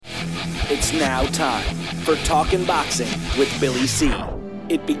It's now time for Talkin' Boxing with Billy C.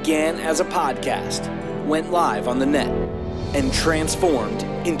 It began as a podcast, went live on the net, and transformed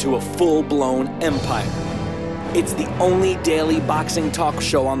into a full-blown empire. It's the only daily boxing talk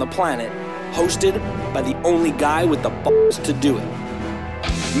show on the planet, hosted by the only guy with the balls to do it.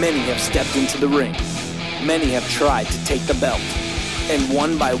 Many have stepped into the ring. Many have tried to take the belt. And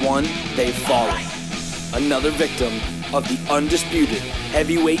one by one, they've fallen. Another victim of the undisputed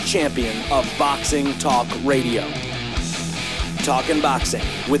heavyweight champion of boxing talk radio. Talkin' Boxing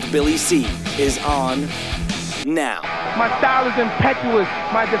with Billy C is on now. My style is impetuous,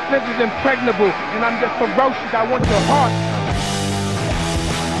 my defense is impregnable, and I'm just ferocious. I want your heart.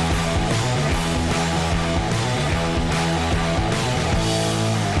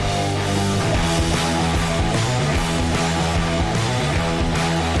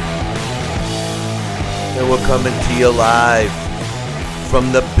 And we're coming to you live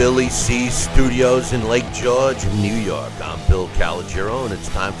from the Billy C Studios in Lake George, New York. I'm Bill Calogero, and it's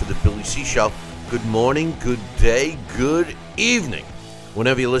time for the Billy C Show. Good morning, good day, good evening.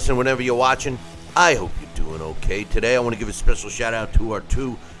 Whenever you listen, whenever you're watching, I hope you're doing okay. Today I want to give a special shout out to our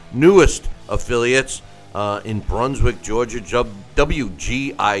two newest affiliates in Brunswick, Georgia,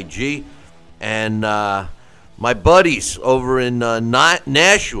 WGIG, and my buddies over in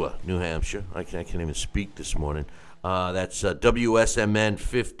Nashua, New Hampshire. I can't even speak this morning. That's WSMN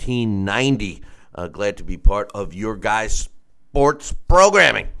 1590. Glad to be part of your guys' sports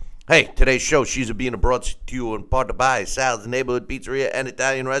programming. Hey, today's show, She's being brought to you in part by Sal's Neighborhood Pizzeria and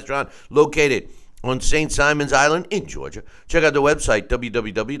Italian Restaurant located on St. Simons Island in Georgia. Check out the website,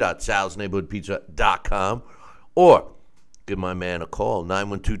 www.salsneighborhoodpizza.com, or give my man a call,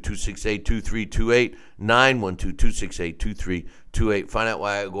 912-268-2328, 912-268-2328. Find out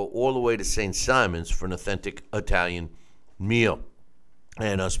why I go all the way to St. Simons for an authentic Italian meal.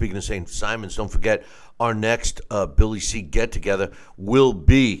 And speaking of St. Simons, don't forget our next Billy C get-together will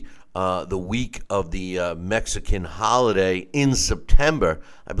be the week of the Mexican holiday in September.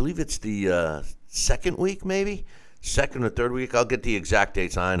 I believe it's the second week, maybe? Second or third week. I'll get the exact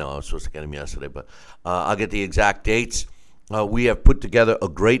dates. I know I was supposed to get them yesterday, but I'll get the exact dates. We have put together a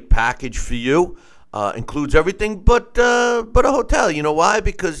great package for you. Includes everything but a hotel. You know why?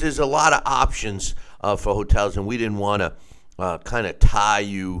 Because there's a lot of options for hotels, and we didn't want to kind of tie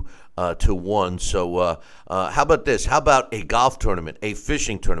you to one. So how about this? How about a golf tournament, a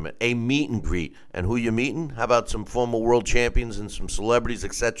fishing tournament, a meet and greet? And who you meeting? How about some former world champions and some celebrities,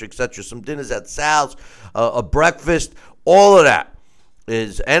 et cetera, some dinners at Sal's, a breakfast, all of that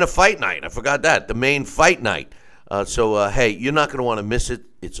is, and a fight night. I forgot that, the main fight night. So, hey, you're not going to want to miss it.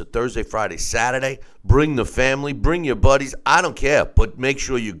 It's a Thursday, Friday, Saturday. Bring the family. Bring your buddies. I don't care, but make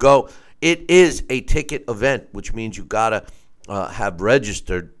sure you go. It is a ticket event, which means you got to have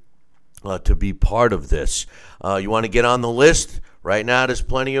registered to be part of this. You want to get on the list? Right now, there's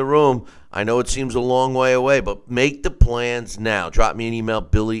plenty of room. I know it seems a long way away, but make the plans now. Drop me an email,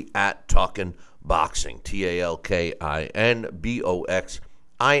 billy@talkinboxing,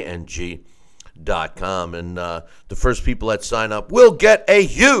 TALKINBOXING.com, and the first people that sign up will get a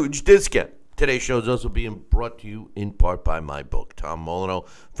huge discount. Today's show is also being brought to you in part by my book, Tom Molyneux,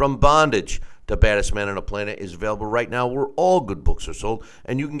 From Bondage to Baddest Man on the Planet, is available right now where all good books are sold,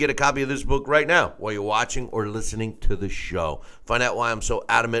 and you can get a copy of this book right now while you're watching or listening to the show. Find out why I'm so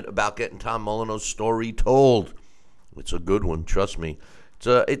adamant about getting Tom Molyneux's story told. It's a good one, trust me.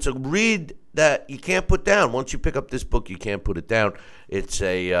 It's a read that you can't put down. Once you pick up this book, you can't put it down. It's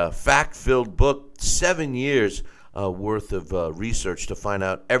a fact-filled book, 7 years worth of research to find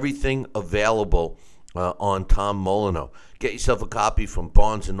out everything available on Tom Molyneux. Get yourself a copy from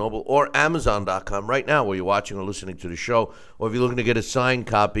Barnes & Noble or Amazon.com right now while you're watching or listening to the show. Or if you're looking to get a signed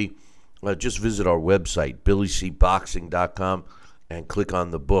copy, just visit our website, BillyCBoxing.com, and click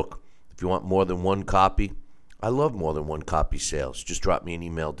on the book. If you want more than one copy, I love more than one copy sales. Just drop me an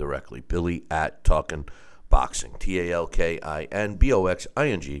email directly, Billy@talkinboxing,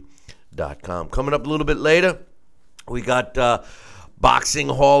 TALKINBOXING.com. Coming up a little bit later, we got Boxing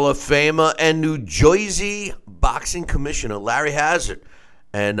Hall of Famer and New Jersey Boxing Commissioner Larry Hazzard.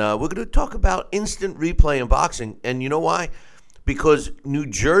 And we're going to talk about instant replay in boxing. And you know why? Because New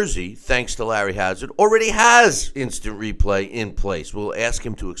Jersey, thanks to Larry Hazzard, already has instant replay in place. We'll ask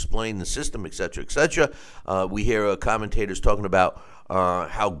him to explain the system, et cetera, et cetera. We hear commentators talking about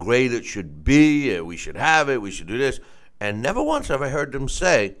how great it should be, we should have it, we should do this. And never once have I heard them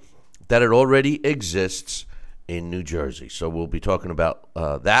say that it already exists in New Jersey. So we'll be talking about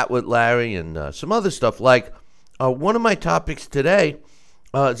that with Larry and some other stuff. Like one of my topics today,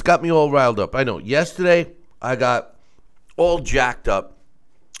 it's got me all riled up. I know yesterday I got all jacked up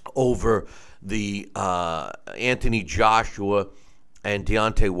over the Anthony Joshua and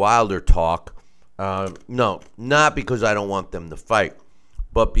Deontay Wilder talk. No, not because I don't want them to fight,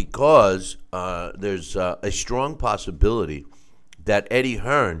 but because there's a strong possibility that Eddie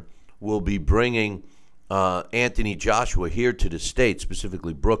Hearn will be bringing Anthony Joshua here to the state,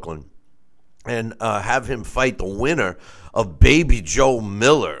 specifically Brooklyn, and have him fight the winner of Baby Joe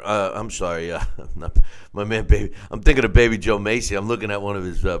Miller. I'm sorry, not my man, Baby. I'm thinking of Baby Joe Macy. I'm looking at one of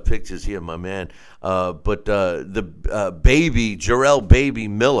his pictures here, my man. But the Baby, Jarrell Baby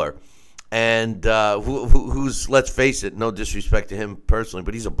Miller, and who's, let's face it, no disrespect to him personally,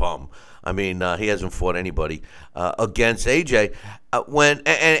 but he's a bum. I mean, he hasn't fought anybody against AJ.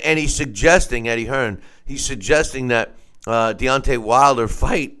 And he's suggesting, Eddie Hearn, he's suggesting that Deontay Wilder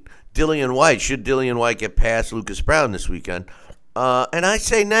fight Dillian White. Should Dillian White get past Lucas Brown this weekend? And I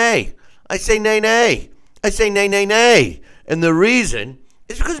say nay. I say nay. I say nay. And the reason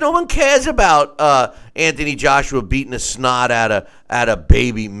is because no one cares about Anthony Joshua beating the snot out of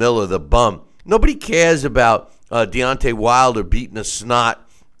Baby Miller, the bum. Nobody cares about Deontay Wilder beating the snot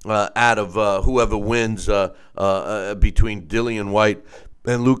out of whoever wins between Dillian White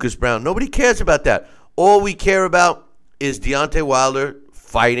and Lucas Brown. Nobody cares about that. All we care about is Deontay Wilder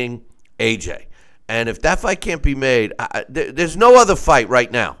fighting AJ. And if that fight can't be made, there's no other fight right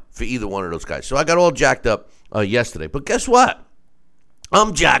now for either one of those guys. So I got all jacked up yesterday. But guess what?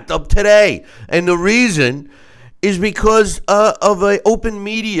 I'm jacked up today. And the reason is because of an open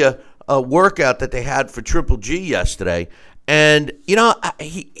media workout that they had for Triple G yesterday. And, you know,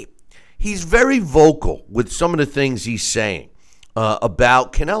 he's very vocal with some of the things he's saying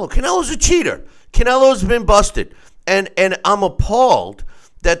about Canelo. Canelo's a cheater. Canelo's been busted. And I'm appalled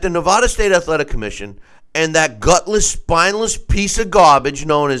that the Nevada State Athletic Commission and that gutless, spineless piece of garbage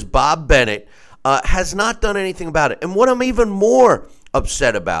known as Bob Bennett has not done anything about it. And what I'm even more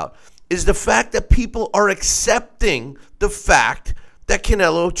upset about is the fact that people are accepting the fact that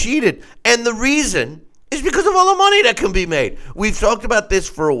Canelo cheated. And the reason is because of all the money that can be made. We've talked about this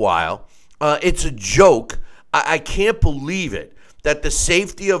for a while. It's a joke. I can't believe it that the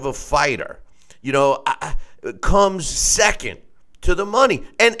safety of a fighter, you know, comes second to the money.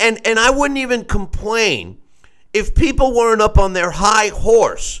 And I wouldn't even complain if people weren't up on their high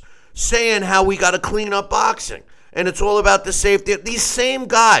horse saying how we got to clean up boxing and it's all about the safety. These same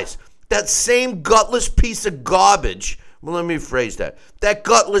guys, that same gutless piece of garbage, well, let me rephrase that. That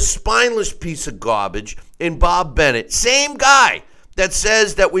gutless, spineless piece of garbage in Bob Bennett, same guy that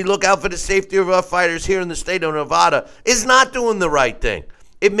says that we look out for the safety of our fighters here in the state of Nevada, is not doing the right thing.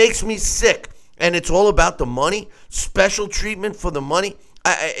 It makes me sick. And it's all about the money, special treatment for the money.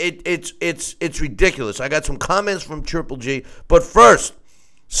 It's ridiculous. I got some comments from Triple G. But first,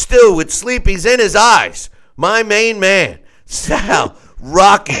 still with sleepies in his eyes, my main man, Sal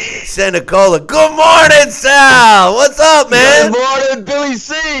Rocky Senecola. Good morning, Sal. What's up, man? Good morning, Billy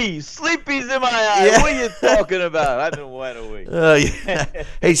C. Sleepies in my eyes. Yeah. What are you talking about? I've been wide awake. Yeah.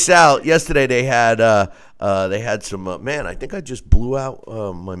 Hey, Sal, yesterday they had some, man, I think I just blew out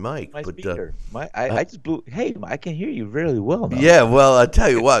my mic. My but, speaker. I just blew. Hey, I can hear you really well now. Yeah, well, I'll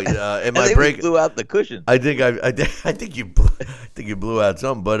tell you what, in my break. blew out the cushion. I think you blew out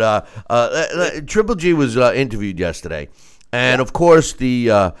something. But Triple G was interviewed yesterday. And, of course,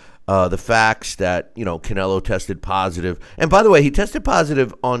 the facts that, you know, Canelo tested positive. And, by the way, he tested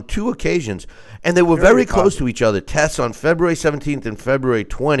positive on 2 occasions, and they were very close to each other. Tests on February 17th and February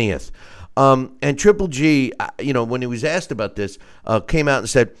 20th. And Triple G, you know, when he was asked about this, came out and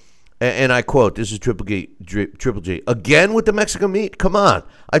said, and I quote, this is Triple G, again with the Mexican meat? Come on.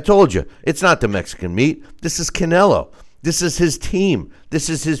 I told you, it's not the Mexican meat. This is Canelo. This is his team. This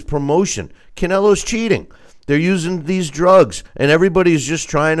is his promotion. Canelo's cheating. They're using these drugs, and everybody's just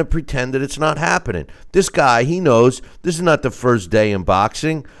trying to pretend that it's not happening. This guy, he knows this is not the first day in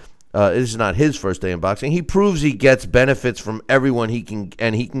boxing. This is not his first day in boxing. He proves he gets benefits from everyone he can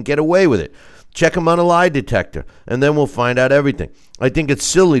get away with it. Check him on a lie detector, and then we'll find out everything. I think it's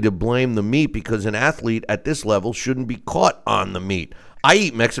silly to blame the meat because an athlete at this level shouldn't be caught on the meat. I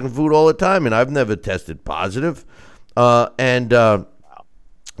eat Mexican food all the time, and I've never tested positive. Because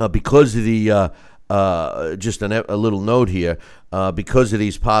of the just a little note here, because of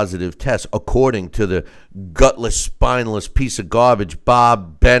these positive tests, according to the gutless, spineless piece of garbage,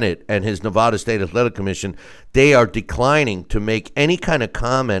 Bob Bennett and his Nevada State Athletic Commission, they are declining to make any kind of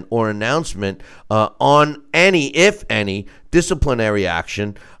comment or announcement on any, if any, disciplinary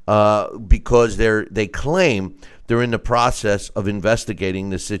action because they claim they're in the process of investigating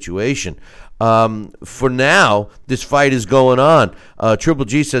the situation. For now, this fight is going on. Triple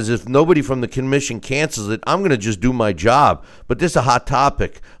G says if nobody from the commission cancels it, I'm going to just do my job. But this a hot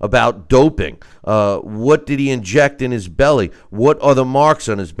topic about doping. What did he inject in his belly? What are the marks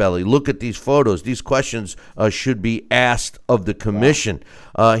on his belly? Look at these photos. These questions should be asked of the commission.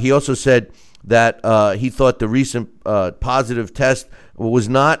 He also said that he thought the recent positive test was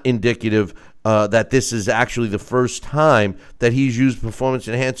not indicative that this is actually the first time that he's used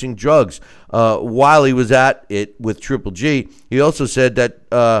performance-enhancing drugs. While he was at it with Triple G, he also said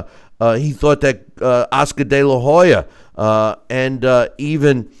that he thought that Oscar De La Hoya and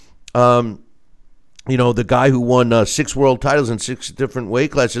even the guy who won 6 world titles in 6 different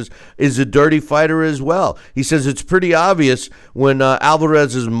weight classes is a dirty fighter as well. He says it's pretty obvious when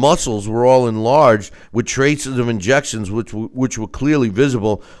Alvarez's muscles were all enlarged with traces of injections which were clearly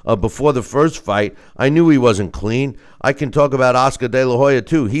visible before the first fight. I knew he wasn't clean. I can talk about Oscar De La Hoya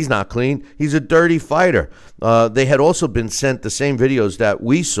too. He's not clean. He's a dirty fighter. They had also been sent the same videos that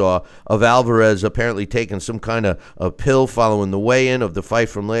we saw of Alvarez apparently taking some kind of a pill following the weigh-in of the fight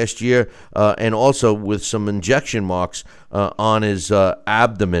from last year, and also with some injection marks on his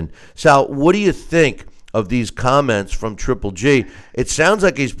abdomen. Sal, what do you think of these comments from Triple G? It sounds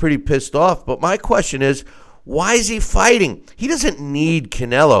like he's pretty pissed off, but my question is, why is he fighting? He doesn't need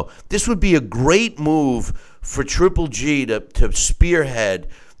Canelo. This would be a great move for Triple G to spearhead,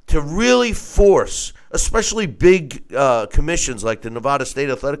 to really force, especially big commissions like the Nevada State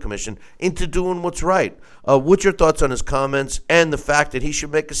Athletic Commission, into doing what's right. What's your thoughts on his comments and the fact that he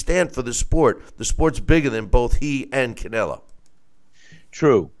should make a stand for the sport? The sport's bigger than both he and Canelo.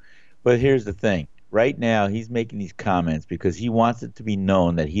 True. But here's the thing. Right now, he's making these comments because he wants it to be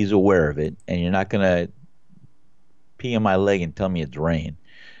known that he's aware of it, and you're not going to pee on my leg and tell me it's rain.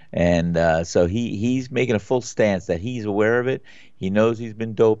 And so he's making a full stance that he's aware of it. He knows he's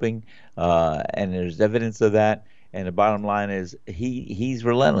been doping, and there's evidence of that. And the bottom line is he's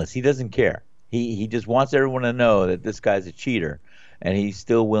relentless. He doesn't care. He just wants everyone to know that this guy's a cheater, and he's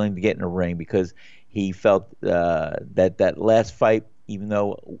still willing to get in a ring because he felt that last fight, even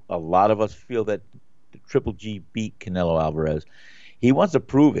though a lot of us feel that Triple G beat Canelo Alvarez, he wants to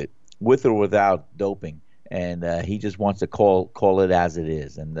prove it with or without doping. And he just wants to call it as it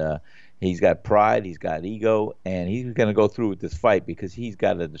is. And he's got pride, he's got ego, and he's going to go through with this fight because he's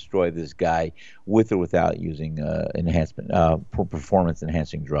got to destroy this guy with or without using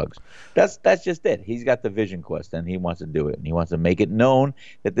performance-enhancing drugs. That's just it. He's got the vision quest, and he wants to do it. And he wants to make it known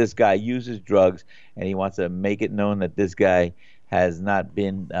that this guy uses drugs, and he wants to make it known that this guy has not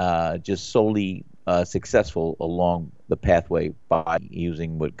been just solely successful along the pathway by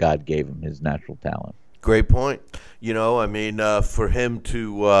using what God gave him, his natural talent. Great point. For him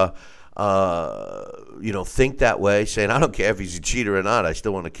to, think that way, saying, I don't care if he's a cheater or not, I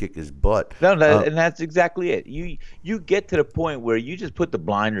still want to kick his butt. No, and that's exactly it. You get to the point where you just put the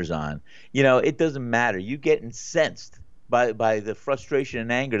blinders on. It doesn't matter. You get incensed by the frustration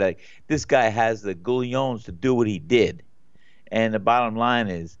and anger that this guy has the gullions to do what he did. And the bottom line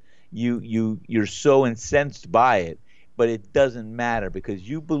is you're so incensed by it. But it doesn't matter because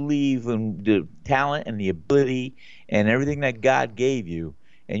you believe in the talent and the ability and everything that God gave you,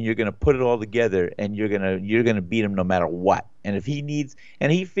 and you're going to put it all together, and you're going to beat him no matter what. And if he needs,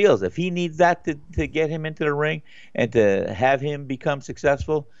 and he feels if he needs that to get him into the ring and to have him become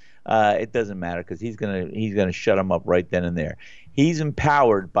successful, it doesn't matter because he's gonna shut him up right then and there. He's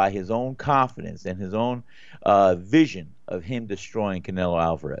empowered by his own confidence and his own vision of him destroying Canelo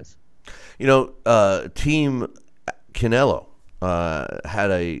Alvarez. Team Canelo had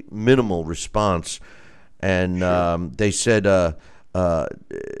a minimal response, and they said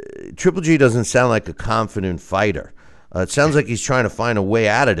Triple G doesn't sound like a confident fighter. It sounds like he's trying to find a way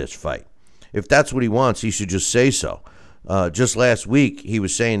out of this fight. If that's what he wants, he should just say so. Just last week, he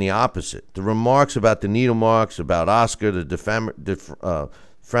was saying the opposite. The remarks about the needle marks, about Oscar, the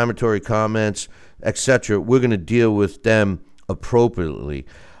defamatory comments, etc., we're going to deal with them appropriately.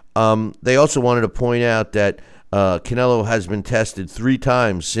 They also wanted to point out that Canelo has been tested 3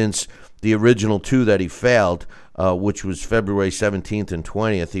 times since the original 2 that he failed, which was February 17th and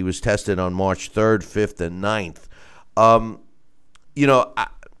 20th. He was tested on March 3rd, 5th, and 9th.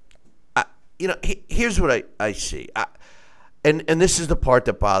 Here's what I see. And this is the part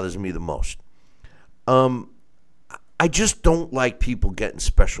that bothers me the most. I just don't like people getting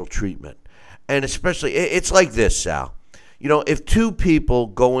special treatment. And especially, it's like this, Sal. If 2 people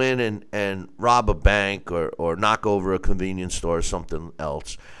go in and rob a bank or knock over a convenience store or something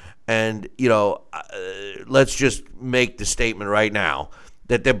else, and, let's just make the statement right now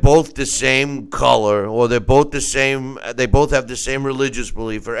that they're both the same color or they both have the same religious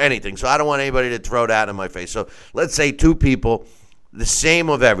belief or anything. So I don't want anybody to throw that in my face. So let's say 2 people, the same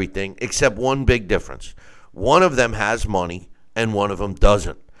of everything except one big difference. One of them has money and one of them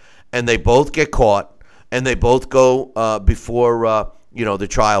doesn't. And they both get caught, and they both go before the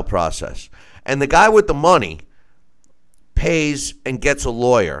trial process. And the guy with the money pays and gets a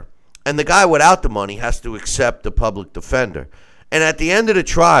lawyer, and the guy without the money has to accept the public defender. And at the end of the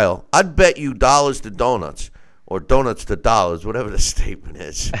trial, I'd bet you dollars to donuts, or donuts to dollars, whatever the statement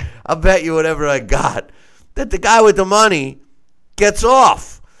is. I'll bet you whatever I got, that the guy with the money gets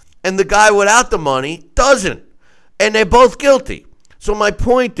off, and the guy without the money doesn't. And they're both guilty. So my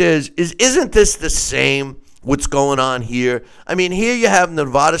point is isn't this the same what's going on here? I mean, here you have the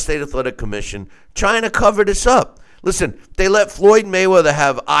Nevada State Athletic Commission trying to cover this up. Listen, they let Floyd Mayweather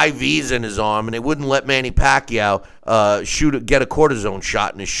have IVs in his arm, and they wouldn't let Manny Pacquiao get a cortisone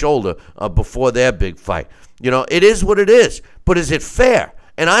shot in his shoulder before their big fight. It is what it is. But is it fair?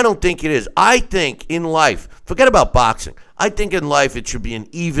 And I don't think it is. I think in life, forget about boxing, I think in life it should be an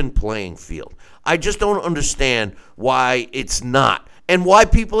even playing field. I just don't understand why it's not and why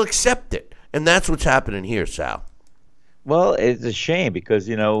people accept it. And that's what's happening here, Sal. Well, it's a shame because,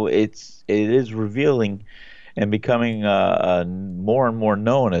 it is revealing and becoming more and more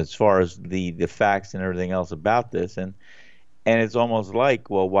known as far as the facts and everything else about this. And it's almost like,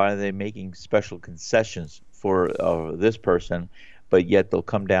 well, why are they making special concessions for this person, but yet they'll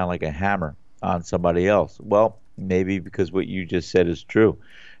come down like a hammer on somebody else? Well, maybe because what you just said is true.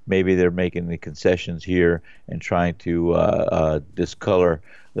 Maybe they're making the concessions here and trying to discolor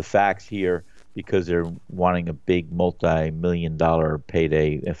the facts here because they're wanting a big multi-million-dollar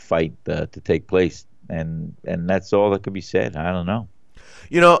payday fight to take place. And that's all that could be said. I don't know.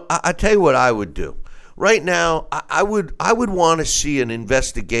 I tell you what I would do. Right now, I would want to see an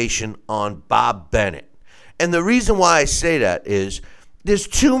investigation on Bob Bennett. And the reason why I say that is there's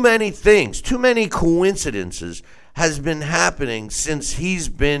too many things, too many coincidences has been happening since he's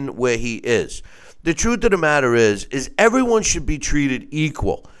been where he is. The truth of the matter is everyone should be treated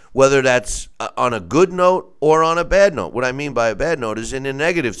equal, whether that's on a good note or on a bad note. What I mean by a bad note is in a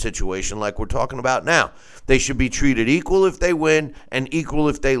negative situation like we're talking about now. They should be treated equal if they win and equal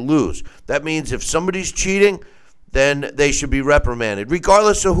if they lose. That means if somebody's cheating, then they should be reprimanded,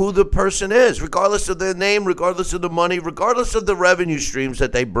 regardless of who the person is, regardless of their name, regardless of the money, regardless of the revenue streams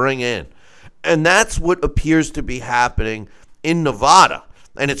that they bring in. And that's what appears to be happening in Nevada.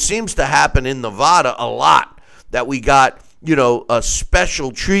 And it seems to happen in Nevada a lot, that we got, a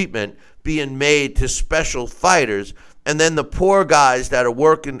special treatment being made to special fighters. And then the poor guys that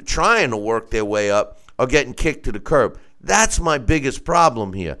are trying to work their way up are getting kicked to the curb. That's my biggest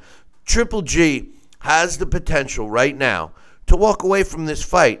problem here. Triple G has the potential right now to walk away from this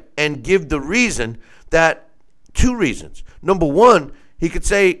fight and give the reason that two reasons. Number one, he could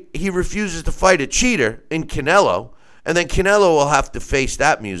say he refuses to fight a cheater in Canelo, and then Canelo will have to face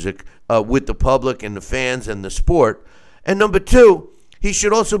that music with the public and the fans and the sport. And number two, he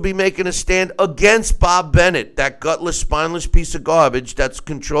should also be making a stand against Bob Bennett, that gutless, spineless piece of garbage that's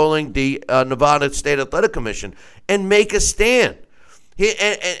controlling the Nevada State Athletic Commission, and make a stand.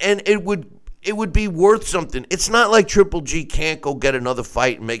 And it would be worth something. It's not like Triple G can't go get another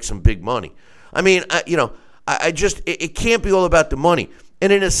fight and make some big money. I mean, it can't be all about the money.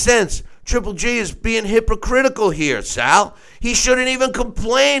 And in a sense, Triple G is being hypocritical here, Sal. He shouldn't even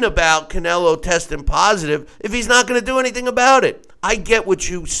complain about Canelo testing positive if he's not going to do anything about it. I get what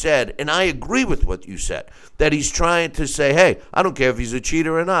you said, and I agree with what you said, that he's trying to say, hey, I don't care if he's a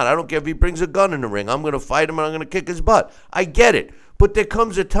cheater or not. I don't care if he brings a gun in the ring. I'm going to fight him and I'm going to kick his butt. I get it. But there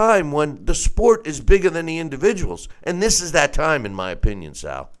comes a time when the sport is bigger than the individuals, and this is that time, in my opinion,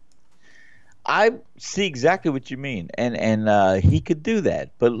 Sal. I see exactly what you mean, and he could do that.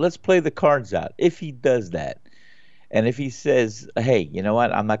 But let's play the cards out. If he does that, and if he says, hey, you know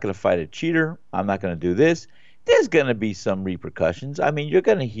what, I'm not going to fight a cheater, I'm not going to do this, there's going to be some repercussions. I mean, you're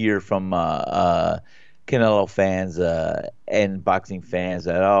going to hear from Canelo fans and boxing fans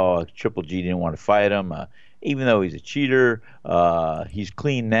that, Triple G didn't want to fight him, even though he's a cheater, he's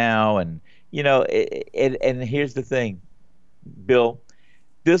clean now. And, and here's the thing, Bill,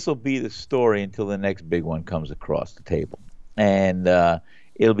 this will be the story until the next big one comes across the table. And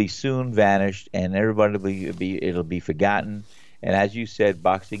it'll be soon vanished, and everybody it'll be forgotten. And as you said,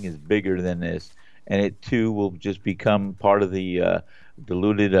 boxing is bigger than this, and it too will just become part of the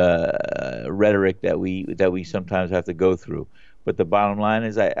diluted rhetoric that we sometimes have to go through. But the bottom line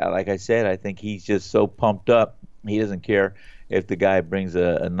is, like I said, I think he's just so pumped up, he doesn't care if the guy brings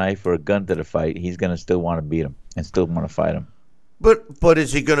a knife or a gun to the fight. He's going to still want to beat him and still want to fight him. But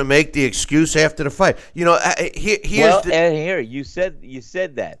is he going to make the excuse after the fight? Here you said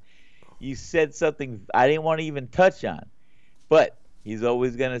that. You said something I didn't want to even touch on. But he's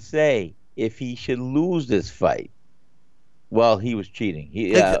always going to say, if he should lose this fight, Well, he was cheating.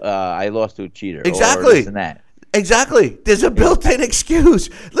 I lost to a cheater. Exactly. Or this and that. Exactly. There's a built-in excuse.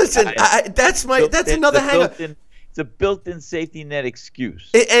 Listen, that's another hang-up. It's a built-in safety net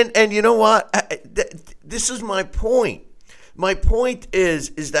excuse. And you know what? This is my point. My point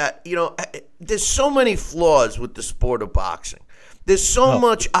is that, there's so many flaws with the sport of boxing. There's so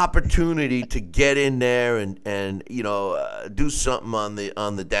much opportunity to get in there and do something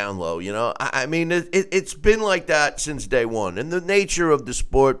on the down low. I mean, it's been like that since day one. And the nature of the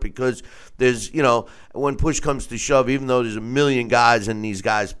sport, because there's, when push comes to shove, even though there's a million guys in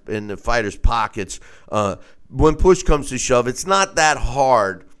the fighters' pockets, when push comes to shove, it's not that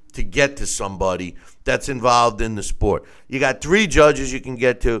hard to get to somebody that's involved in the sport. You got 3 judges you can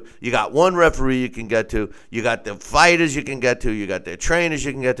get to. You got 1 referee you can get to. You got the fighters you can get to. You got the trainers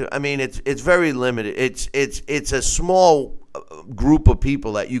you can get to. I mean, it's very limited. It's a small group of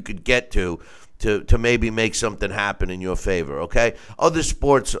people that you could get to maybe make something happen in your favor, okay? Other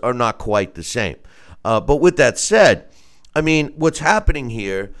sports are not quite the same. But with that said, I mean, what's happening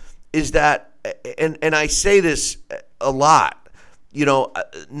here is that, and I say this a lot,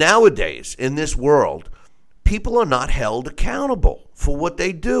 nowadays in this world, people are not held accountable for what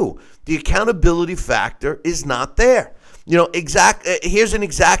they do. The accountability factor is not there. Here's an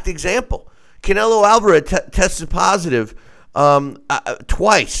exact example. Canelo Alvarez tested positive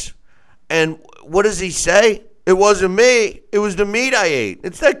twice. And what does he say? It wasn't me. It was the meat I ate.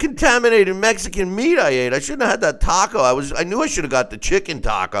 It's that contaminated Mexican meat I ate. I shouldn't have had that taco. I knew I should have got the chicken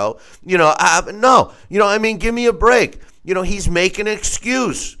taco. No. Give me a break. He's making an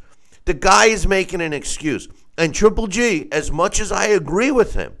excuse. The guy is making an excuse. And Triple G, as much as I agree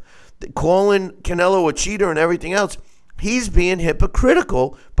with him, calling Canelo a cheater and everything else, he's being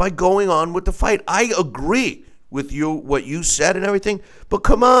hypocritical by going on with the fight. I agree with you, what you said and everything, but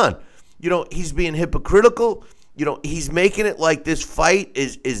come on. He's being hypocritical. He's making it like this fight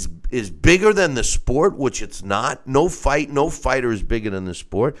is bigger than the sport, which it's not. No fighter is bigger than the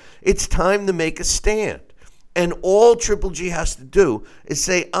sport. It's time to make a stand. And all Triple G has to do is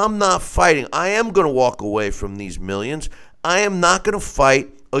say, I'm not fighting. I am going to walk away from these millions. I am not going to fight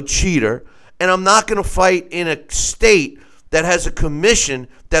a cheater, and I'm not going to fight in a state that has a commission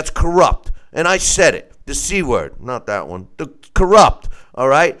that's corrupt. And I said it, the C word, not that one, the corrupt, all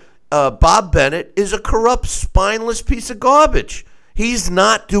right? Bob Bennett is a corrupt, spineless piece of garbage. He's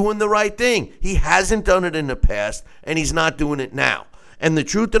not doing the right thing. He hasn't done it in the past, and he's not doing it now. And the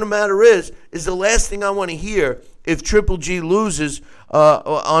truth of the matter is the last thing I want to hear if Triple G loses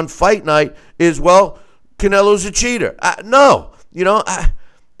on fight night is, well, Canelo's a cheater. No.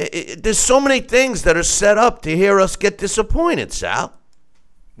 There's so many things that are set up to hear us get disappointed, Sal.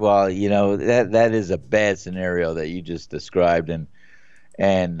 Well, that is a bad scenario that you just described, and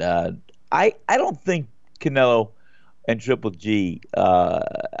I don't think Canelo and Triple G.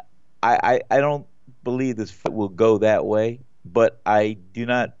 I don't believe this fight will go that way, but I do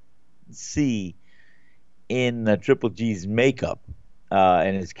not see in Triple G's makeup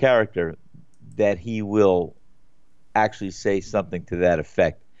and his character that he will actually say something to that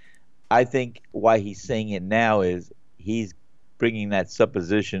effect. I think why he's saying it now is he's bringing that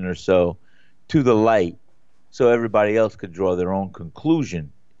supposition or so to the light so everybody else could draw their own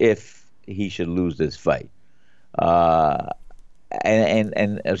conclusion if he should lose this fight. And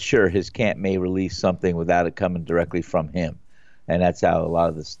sure, his camp may release something without it coming directly from him. And that's how a lot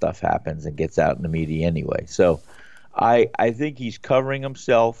of this stuff happens and gets out in the media anyway. So I think he's covering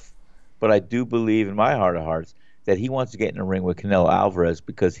himself, but I do believe in my heart of hearts that he wants to get in the ring with Canelo Alvarez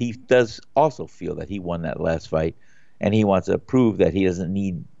because he does also feel that he won that last fight, and he wants to prove that he doesn't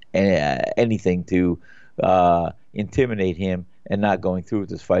need anything to intimidate him and not going through with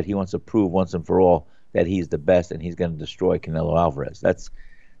this fight. He wants to prove once and for all that he's the best and he's going to destroy Canelo Alvarez. That's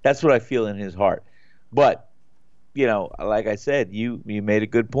what I feel in his heart. But, like I said, you made a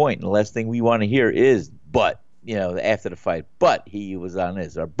good point. And the last thing we want to hear is, but, after the fight, but he was on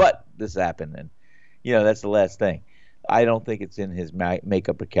this, or but this happened. And, that's the last thing. I don't think it's in his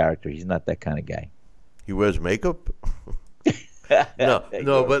makeup or character. He's not that kind of guy. He wears makeup? No,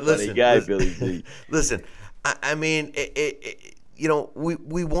 but listen. Guy, listen, Billy Z. Listen, I mean,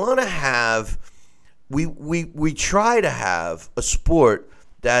 we want to have, we try to have a sport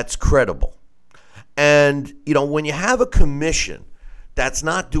that's credible. And, when you have a commission that's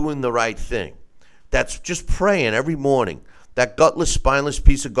not doing the right thing, that's just praying every morning, that gutless, spineless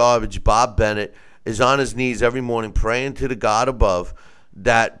piece of garbage, Bob Bennett, is on his knees every morning praying to the God above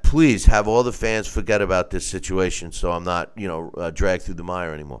that please have all the fans forget about this situation so I'm not, dragged through the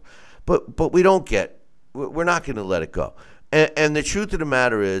mire anymore. But we're not going to let it go. And the truth of the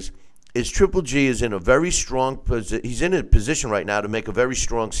matter is is Triple G is in a very strong position. He's in a position right now to make a very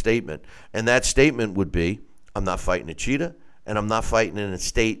strong statement. And that statement would be, I'm not fighting a cheetah, and I'm not fighting in a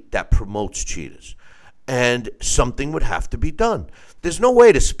state that promotes cheetahs. And something would have to be done. There's no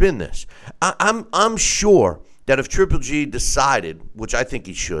way to spin this. I'm sure that if Triple G decided, which I think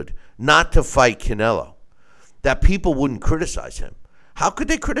he should, not to fight Canelo, that people wouldn't criticize him. How could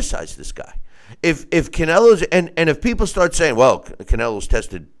they criticize this guy? If Canelo's and if people start saying, well, Canelo's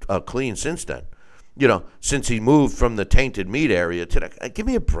tested clean since then, since he moved from the tainted meat area to the, give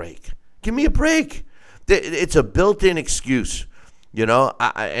me a break. Give me a break. It's a built-in excuse, and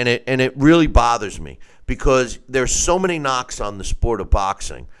it really bothers me because there's so many knocks on the sport of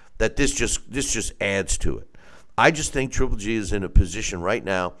boxing that this just adds to it. I just think Triple G is in a position right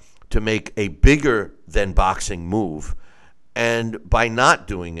now to make a bigger than boxing move, and by not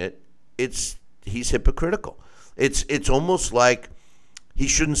doing it, he's hypocritical. It's almost like he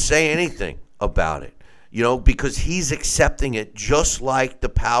shouldn't say anything about it, because he's accepting it just like the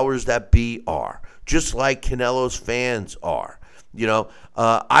powers that be are, just like Canelo's fans are.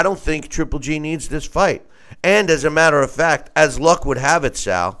 I don't think Triple G needs this fight. And as a matter of fact, as luck would have it,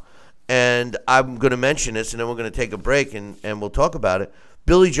 Sal, and I'm going to mention this, and then we're going to take a break and we'll talk about it.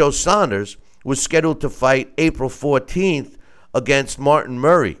 Billy Joe Saunders was scheduled to fight April 14th against Martin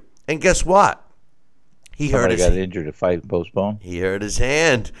Murray. And guess what? Somebody got injured. The fight postponed. He hurt his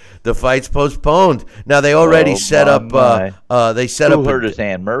hand. The fight's postponed. Now they already set up. They set Who up. hurt his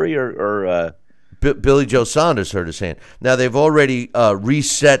hand? Murray or Billy Joe Saunders hurt his hand. Now they've already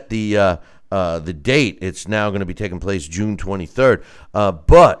reset the date. It's now going to be taking place June 23rd.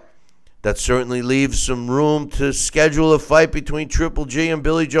 But that certainly leaves some room to schedule a fight between Triple G and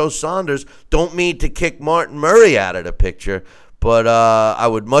Billy Joe Saunders. Don't mean to kick Martin Murray out of the picture, but I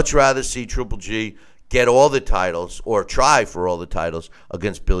would much rather see Triple G get all the titles or try for all the titles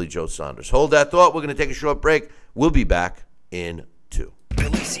against Billy Joe Saunders. Hold that thought. We're going to take a short break. We'll be back in 2.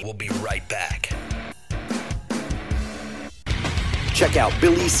 Billy C will be right back. Check out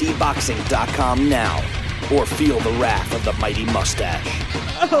BillyCBoxing.com now, or feel the wrath of the mighty mustache.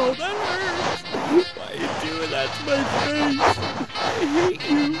 Oh, that hurts. Why are you doing that to my face? I hate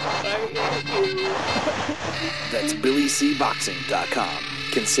you. That's BillyCBoxing.com.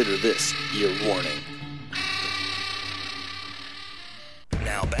 Consider this your warning.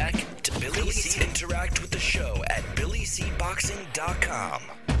 Now back to Billy C. Interact with the show at BillyCBoxing.com.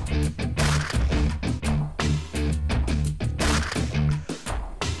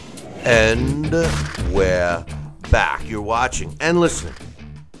 And we're back. You're watching and listening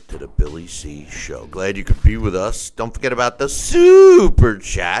to the Billy C Show. Glad you could be with us. Don't forget about the super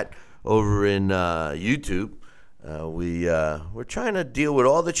chat over in YouTube. We're trying to deal with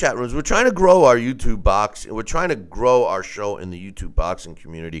all the chat rooms. We're trying to grow our YouTube box. We're trying to grow our show in the YouTube boxing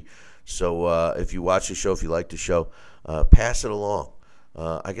community. So if you watch the show, if you like the show, pass it along.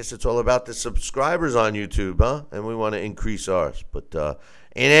 I guess it's all about the subscribers on YouTube, huh? And we want to increase ours. But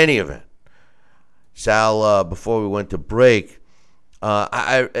in any event, Sal, before we went to break,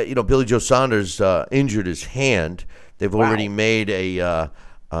 Billy Joe Saunders injured his hand. They've already made a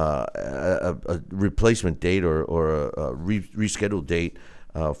replacement date or a rescheduled date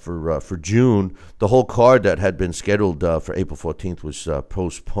for June. The whole card that had been scheduled for April 14th was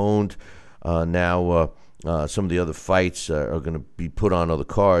postponed. Now some of the other fights are going to be put on other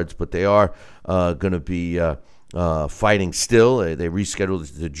cards, but they are going to be fighting still. They rescheduled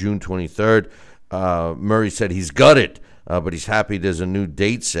it to June 23rd. Murray said he's gutted, but he's happy there's a new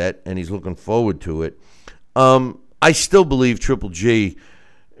date set, and he's looking forward to it. I still believe Triple G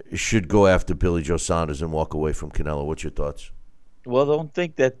should go after Billy Joe Saunders and walk away from Canelo. What's your thoughts? Well, don't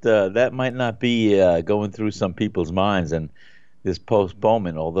think that that might not be going through some people's minds, and this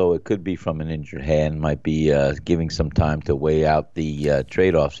postponement, although it could be from an injured hand, might be giving some time to weigh out the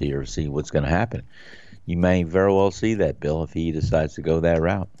trade-offs here, see what's going to happen. You may very well see that, Bill, if he decides to go that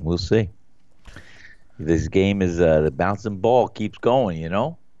route. We'll see. This game is the bouncing ball keeps going,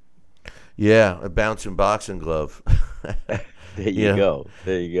 Yeah, a bouncing boxing glove. There you go.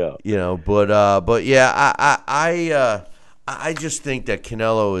 But yeah, I just think that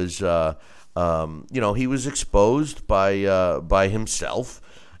Canelo is, he was exposed by himself,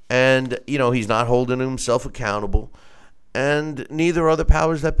 and he's not holding himself accountable, and neither are the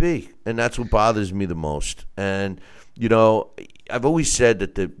powers that be, and that's what bothers me the most. And I've always said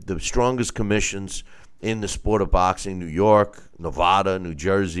that the strongest commissions in the sport of boxing, New York, Nevada, New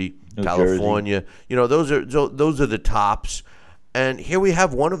Jersey, California, those are the tops. And here we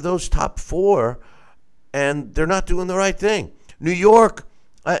have one of those top four, and they're not doing the right thing. New York,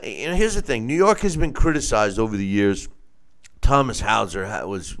 here's the thing. New York has been criticized over the years Thomas Hauser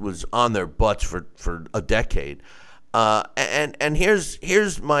was on their butts for a decade. And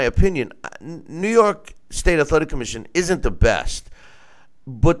here's my opinion. New York State Athletic Commission isn't the best.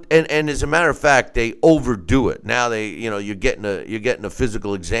 But and as a matter of fact, they overdo it. Now you're getting a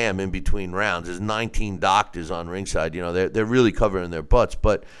physical exam in between rounds. There's 19 doctors on ringside. They're really covering their butts.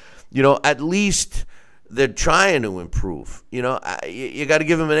 But at least they're trying to improve. You got to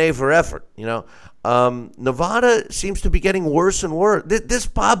give them an A for effort. Nevada seems to be getting worse and worse. This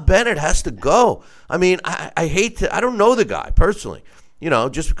Bob Bennett has to go. I mean, I hate to. I don't know the guy personally.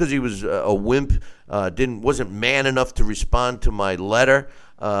 Just because he was a wimp, wasn't man enough to respond to my letter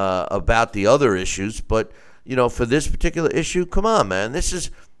about the other issues. But for this particular issue, come on, man.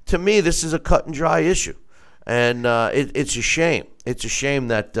 To me, this is a cut and dry issue, and it's a shame. It's a shame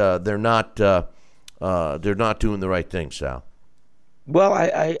that they're not doing the right thing, Sal. Well,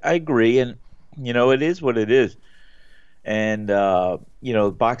 I agree, and it is what it is. And,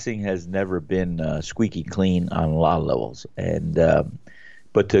 boxing has never been squeaky clean on a lot of levels. And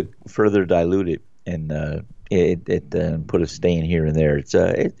but to further dilute it and it put a stain here and there,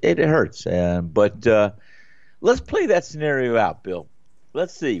 it hurts. But let's play that scenario out, Bill.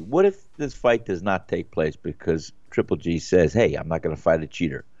 Let's see. What if this fight does not take place because Triple G says, hey, I'm not going to fight a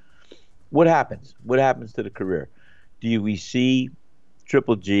cheater? What happens? What happens to the career? Do we see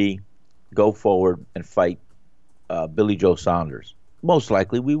Triple G go forward and fight Billy Joe Saunders? Most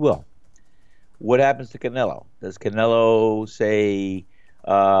likely we will. What happens to Canelo? Does Canelo say,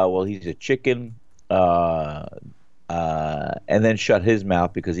 well, he's a chicken, and then shut his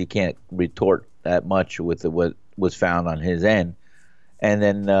mouth because he can't retort that much with what was found on his end? And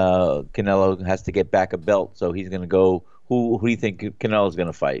then Canelo has to get back a belt, so he's going to go. Who do you think Canelo's going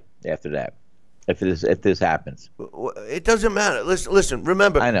to fight after that? If this happens, it doesn't matter. Listen.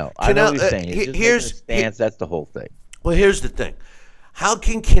 Remember, I know what you're saying. Here's stance. That's the whole thing. Well, here's the thing: how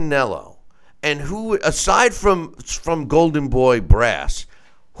can Canelo and who, aside from Golden Boy Brass,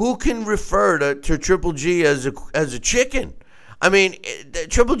 who can refer to Triple G as a chicken? I mean,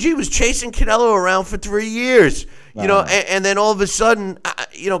 Triple G was chasing Canelo around for 3 years, and then all of a sudden,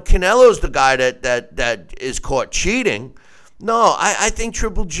 Canelo's the guy that is caught cheating. No, I think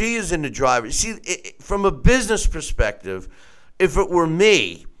Triple G is in the driver's. See, from a business perspective, if it were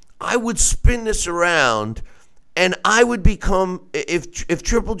me, I would spin this around, and I would become, if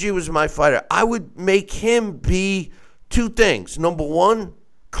Triple G was my fighter, I would make him be two things. Number one,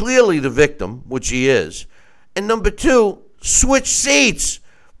 clearly the victim, which he is. And number two, switch seats.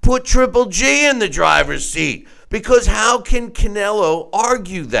 Put Triple G in the driver's seat. Because how can Canelo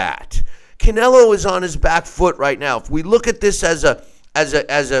argue that? Canelo is on his back foot right now. If we look at this as a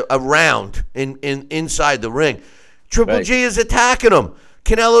round inside the ring, Triple G is attacking him.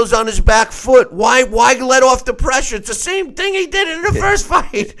 Canelo's on his back foot. Why let off the pressure? It's the same thing he did in the first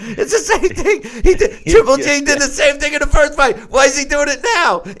fight. It's the same thing he did. Triple G did the same thing in the first fight. Why is he doing it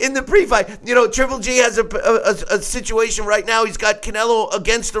now in the pre-fight? Triple G has a situation right now. He's got Canelo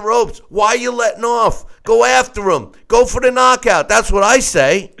against the ropes. Why are you letting off? Go after him. Go for the knockout. That's what I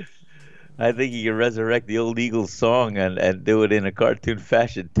say. I think you can resurrect the old Eagles song and do it in a cartoon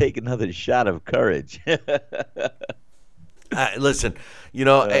fashion. Take another shot of courage. Listen,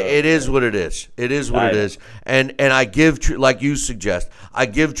 it is what it is. It is what it is. And I give, like you suggest, I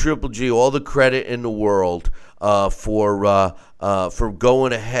give Triple G all the credit in the world for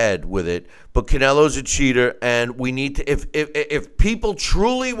going ahead with it. But Canelo's a cheater, and we need to. If people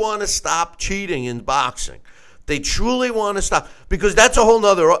truly want to stop cheating in boxing, they truly want to stop, because that's a whole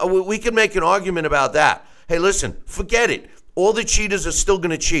nother. We can make an argument about that. Hey, listen, forget it. All the cheaters are still going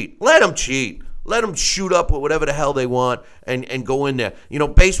to cheat. Let them cheat. Let them shoot up with whatever the hell they want and go in there.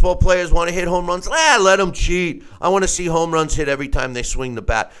 Baseball players want to hit home runs. Let them cheat. I want to see home runs hit every time they swing the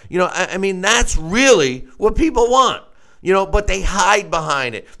bat. I mean, that's really what people want. But they hide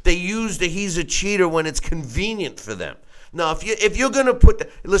behind it. They use the he's a cheater when it's convenient for them. Now, if you're going to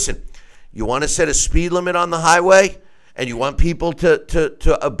listen, you want to set a speed limit on the highway and you want people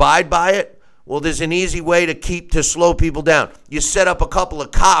to abide by it? Well, there's an easy way to slow people down. You set up a couple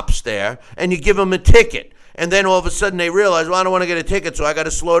of cops there, and you give them a ticket. And then all of a sudden they realize, well, I don't want to get a ticket, so I got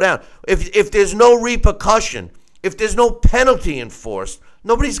to slow down. If there's no repercussion, if there's no penalty enforced,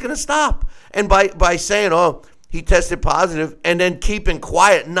 nobody's going to stop. And by saying, oh, he tested positive, and then keeping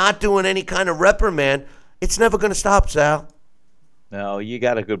quiet, not doing any kind of reprimand, it's never going to stop, Sal. No, you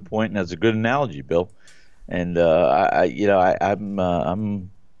got a good point, and that's a good analogy, Bill. And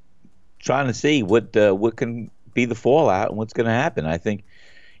I'm trying to see what can be the fallout and what's going to happen. I think,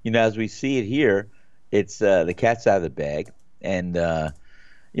 as we see it here, it's the cat's out of the bag, and the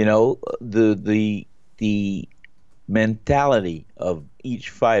mentality of each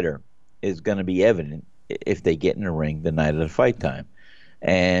fighter is going to be evident if they get in the ring the night of the fight time.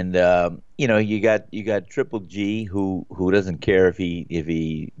 And you got Triple G who doesn't care if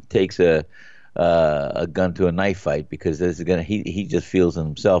he takes a gun to a knife fight, because he just feels in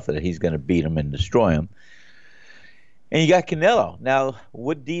himself that he's going to beat him and destroy him. And you got Canelo. Now,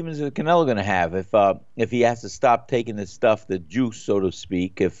 what demons is Canelo going to have if he has to stop taking this stuff, the juice, so to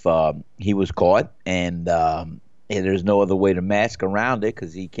speak, if he was caught and there's no other way to mask around it,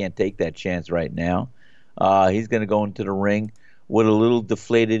 because he can't take that chance right now. He's going to go into the ring with a little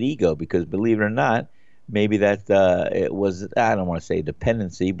deflated ego, because believe it or not, maybe that it was, I don't want to say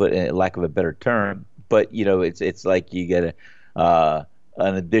dependency, but lack of a better term, but it's like you get an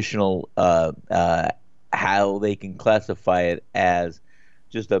additional how they can classify it as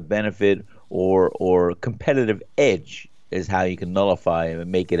just a benefit or competitive edge is how you can nullify it and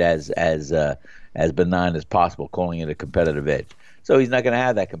make it as benign as possible, calling it a competitive edge. So he's not going to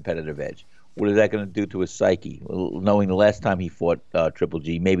have that competitive edge. What is that going to do to his psyche? Well, knowing the last time he fought Triple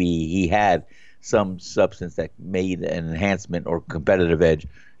G, maybe he had some substance that made an enhancement or competitive edge.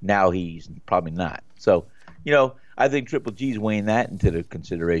 Now he's probably not. So, I think Triple G's weighing that into the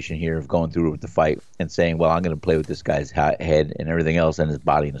consideration here of going through with the fight and saying, well, I'm going to play with this guy's head and everything else and his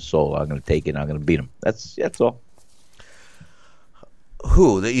body and his soul. I'm going to take it and I'm going to beat him. That's all.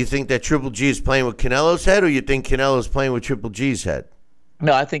 Who? That you think that Triple G is playing with Canelo's head, or you think Canelo's playing with Triple G's head?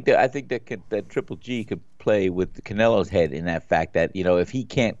 No, I think that Triple G could play with Canelo's head in that fact that, if he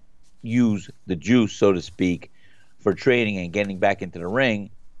can't use the juice, so to speak, for training and getting back into the ring,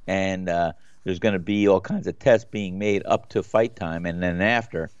 and there's going to be all kinds of tests being made up to fight time and then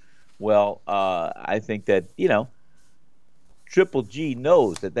after. Well, I think that, Triple G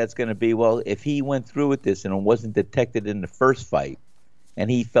knows that that's going to be, well, if he went through with this and it wasn't detected in the first fight, and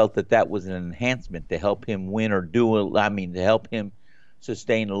he felt that was an enhancement to help him win or to help him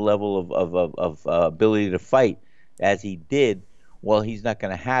sustain a level of ability to fight as he did, well, he's not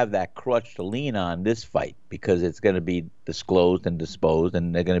going to have that crutch to lean on this fight, because it's going to be disclosed and disposed,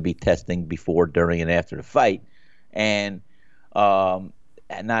 and they're going to be testing before, during, and after the fight. And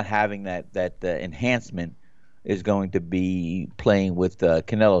not having that enhancement is going to be playing with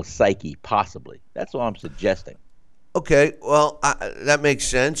Canelo's psyche, possibly. That's all I'm suggesting. Okay, well, that makes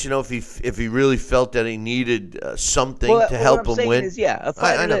sense. If he really felt that he needed something to help him win. A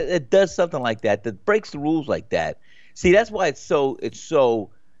fighter that does something like that breaks the rules like that. See, that's why it's so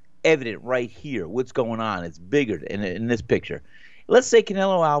evident right here what's going on. It's bigger in this picture. Let's say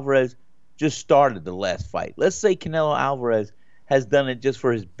Canelo Alvarez just started the last fight. Let's say Canelo Alvarez has done it just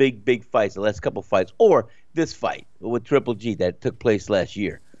for his big fights, the last couple fights, or this fight with Triple G that took place last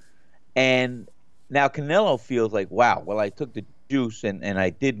year. And now Canelo feels like, wow, well, I took the juice and I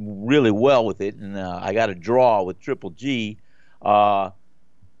did really well with it, and I got a draw with Triple G, and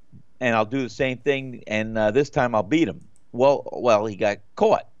I'll do the same thing, and this time I'll beat him. Well, he got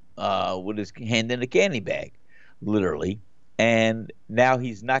caught with his hand in a candy bag, literally, and now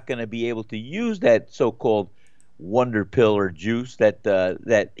he's not going to be able to use that so-called wonder pill or juice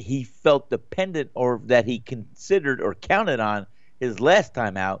that he felt dependent, or that he considered or counted on his last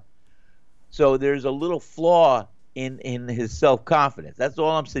time out. So there's a little flaw in his self-confidence. That's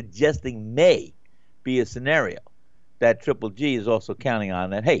all I'm suggesting may be a scenario that Triple G is also counting on,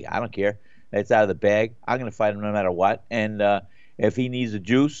 that, hey, I don't care. It's out of the bag. I'm going to fight him no matter what. And if he needs the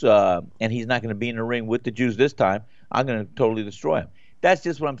juice and he's not going to be in the ring with the juice this time, I'm going to totally destroy him. That's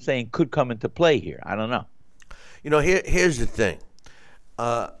just what I'm saying could come into play here. I don't know. Here's the thing.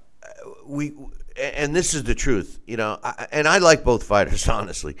 And this is the truth, and I like both fighters,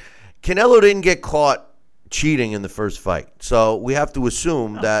 honestly. Canelo didn't get caught cheating in the first fight, so we have to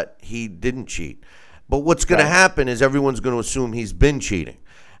assume that he didn't cheat. But what's going to happen is everyone's going to assume he's been cheating.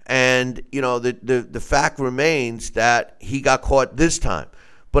 And, the fact remains that he got caught this time.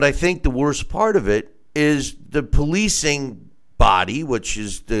 But I think the worst part of it is the policing body, which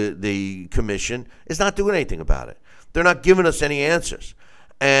is the commission, is not doing anything about it. They're not giving us any answers.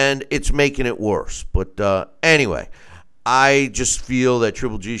 And it's making it worse. But anyway, I just feel that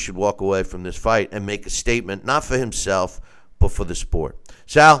Triple G should walk away from this fight and make a statement, not for himself, but for the sport.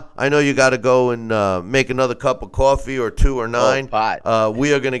 Sal, I know you got to go and make another cup of coffee or 2 or 9.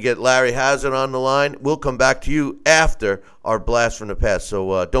 We are going to get Larry Hazard on the line. We'll come back to you after our blast from the past,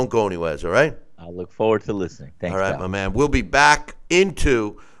 so don't go anywhere, all right? I look forward to listening. Thanks, all right, my man. We'll be back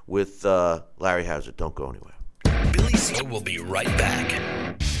with Larry Hazard. Don't go anywhere. Billy C will be right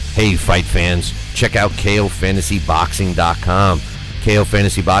back. Hey, fight fans, check out KOFantasyBoxing.com. KO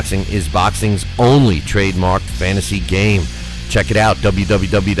Fantasy Boxing is boxing's only trademarked fantasy game. Check it out,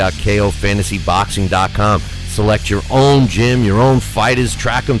 www.KOFantasyBoxing.com. Select your own gym, your own fighters,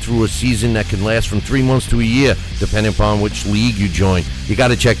 track them through a season that can last from 3 months to a year, depending upon which league you join. You got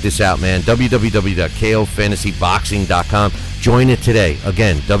to check this out, man. www.kofantasyboxing.com. Join it today.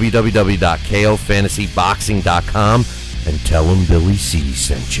 Again, www.kofantasyboxing.com, and tell them Billy C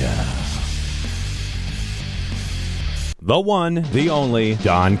sent ya. The one, the only,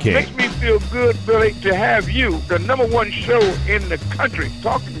 Don King. Makes me feel good, Billy, to have you, the #1 show in the country,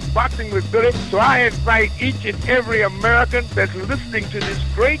 talking boxing with Billy. So I invite each and every American that's listening to this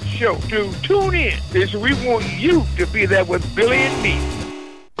great show to tune in, because we want you to be there with Billy and me.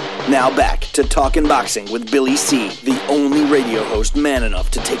 Now back to Talking Boxing with Billy C., the only radio host man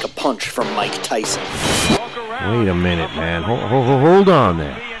enough to take a punch from Mike Tyson. Wait a minute, man. Hold on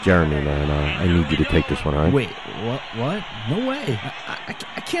there. Jeremy, man, I need you to take this one, all right? Wait, what? No way.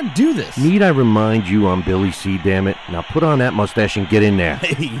 I can't do this. Need I remind you I'm Billy C., damn it? Now put on that mustache and get in there.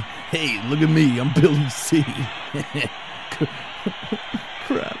 Hey, look at me. I'm Billy C.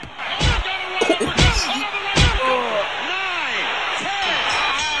 Crap.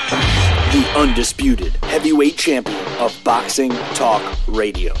 The undisputed heavyweight champion of Boxing Talk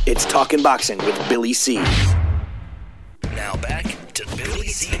Radio. It's Talking Boxing with Billy C. Now back to Billy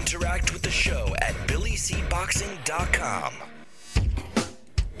C. Interact with the show at BillyCBoxing.com.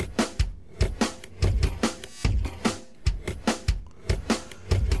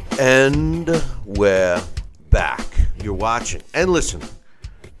 And we're back. You're watching and listening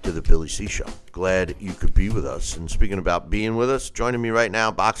to the Billy C. Show. Glad you could be with us. And speaking about being with us, joining me right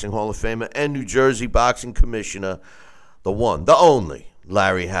now, Boxing Hall of Famer and New Jersey Boxing Commissioner, the one, the only,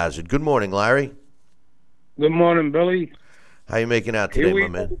 Larry Hazzard. Good morning, Larry. Good morning, Billy. How you making out today, my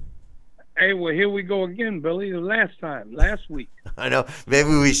man? Hey, well, here we go again, Billy. Last week. I know. Maybe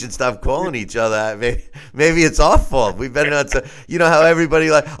we should stop calling each other. Maybe it's our fault. We better not say. You know how everybody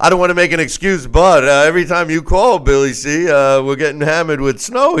I don't want to make an excuse, but every time you call, Billy C., we're getting hammered with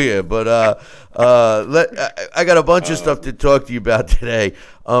snow here. But I got a bunch of stuff to talk to you about today.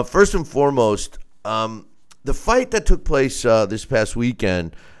 First and foremost, the fight that took place this past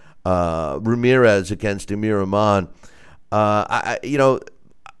weekend, Ramirez against Amir Rahman. I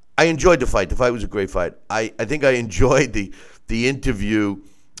enjoyed the fight. The fight was a great fight. I think I enjoyed the interview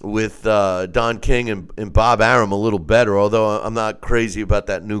with Don King and Bob Arum a little better, although I'm not crazy about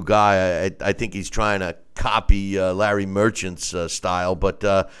that new guy. I think he's trying to copy Larry Merchant's style. But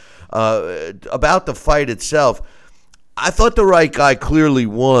about the fight itself, I thought the right guy clearly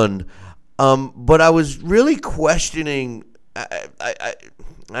won, but I was really questioning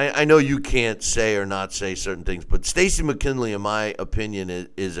I know you can't say or not say certain things, but Stacey McKinley, in my opinion,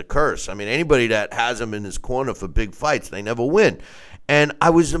 is a curse. I mean, anybody that has him in his corner for big fights, they never win. And I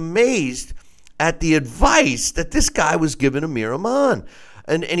was amazed at the advice that this guy was giving Amir Rahman.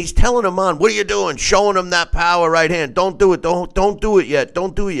 And he's telling Rahman, what are you doing? Showing him that power right hand. Don't do it. Don't do it yet.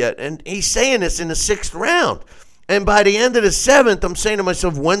 Don't do it yet. And he's saying this in the 6th round. And by the end of the 7th, I'm saying to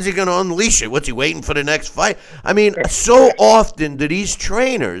myself, when's he going to unleash it? What's he waiting for the next fight? I mean, so often do these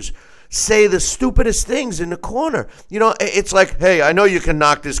trainers say the stupidest things in the corner. You know, it's like, hey, I know you can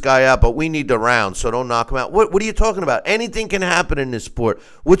knock this guy out, but we need the round, so don't knock him out. What are you talking about? Anything can happen in this sport.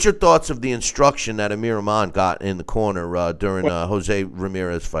 What's your thoughts of the instruction that Amir Rahman got in the corner during Jose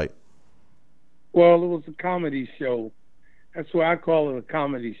Ramirez fight? Well, it was a comedy show. That's why I call it a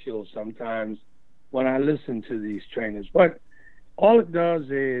comedy show sometimes when I listen to these trainers. But all it does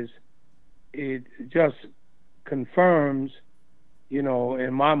is it just confirms, you know,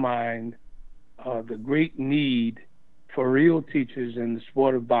 in my mind, the great need for real teachers in the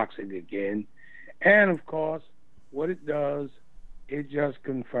sport of boxing again. And, of course, what it does, it just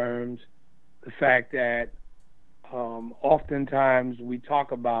confirms the fact that oftentimes we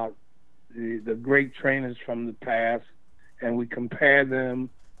talk about the great trainers from the past, and we compare them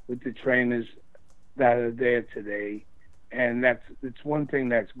with the trainers that are there today, and it's one thing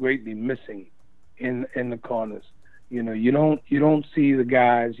that's greatly missing in the corners. You know, you don't see the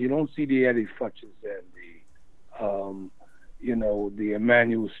guys, you don't see the Eddie Futches and the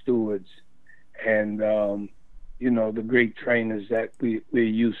Emmanuel Stewarts and the great trainers that we're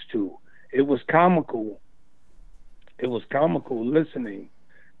used to. It was comical. It was comical listening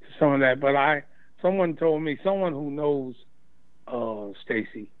to some of that. But someone told me, someone who knows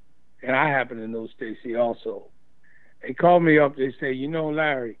Stacey, and I happen to know Stacey also. They called me up. They say,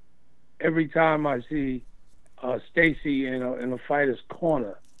 Larry, every time I see Stacey in a fighter's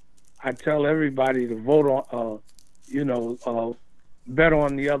corner, I tell everybody to vote on, bet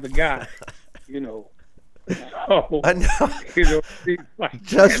on the other guy. So, I know. you know, these fights-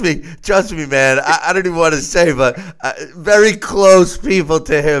 Trust me, man. I don't even want to say, but very close people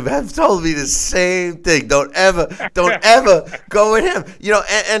to him have told me the same thing. Don't ever go with him. You know,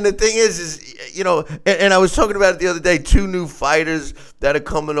 and the thing is, you know, and I was talking about it the other day. 2 new fighters that are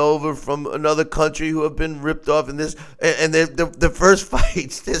coming over from another country who have been ripped off in this, and the first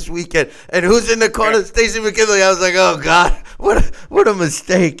fights this weekend. And who's in the corner? Stacey McKinley. I was like, oh God, what a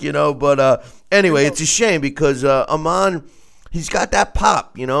mistake, you know. But anyway, it's a shame because Aman, he's got that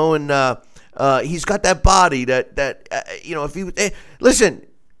pop, you know, and he's got that body that you know, if he listen.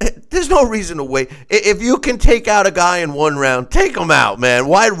 There's no reason to wait. If you can take out a guy in 1 round, take him out, man.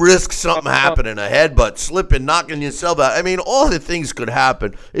 Why risk something happening, a headbutt, slipping, knocking yourself out? I mean, all the things could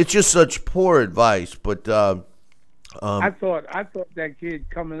happen. It's just such poor advice. But I thought that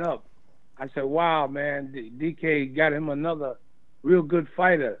kid coming up, I said, wow, man, DK got him another real good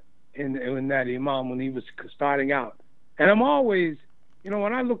fighter in that Imam when he was starting out. And I'm always, you know,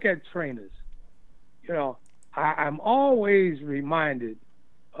 when I look at trainers, you know, I'm always reminded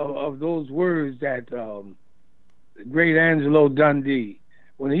of those words that the great Angelo Dundee,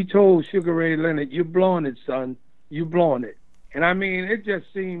 when he told Sugar Ray Leonard, "You're blowing it, son. You're blowing it." And I mean, it just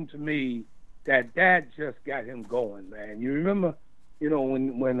seemed to me that just got him going, man. You remember, you know,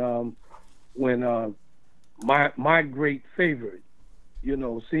 when my great favorite, you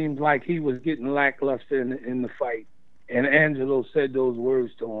know, seemed like he was getting lackluster in the fight, and Angelo said those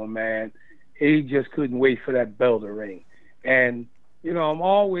words to him, man. He just couldn't wait for that bell to ring. And you know, I'm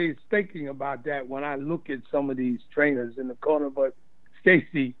always thinking about that when I look at some of these trainers in the corner. But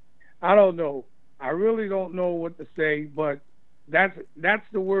Stacey, I don't know. I really don't know what to say. But that's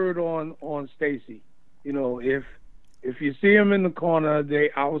the word on Stacey. You know, if you see him in the corner,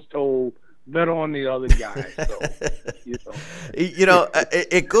 I was told bet on the other guy. So, you know,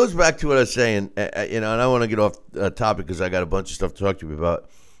 it goes back to what I was saying. You know, and I want to get off topic because I got a bunch of stuff to talk to you about.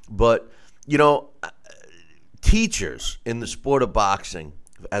 But you know, teachers in the sport of boxing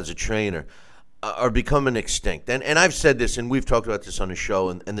as a trainer are becoming extinct. And I've said this, and we've talked about this on the show,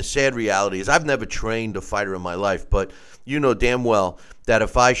 and the sad reality is I've never trained a fighter in my life, but you know damn well that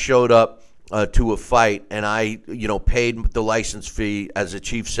if I showed up to a fight and I, you know, paid the license fee as a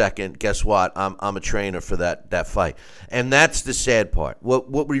chief second, guess what? I'm a trainer for that fight. And that's the sad part.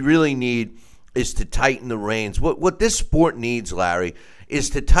 What we really need is to tighten the reins. What this sport needs, Larry, is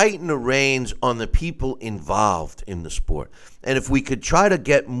to tighten the reins on the people involved in the sport. And if we could try to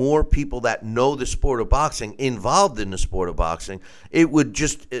get more people that know the sport of boxing involved in the sport of boxing, it would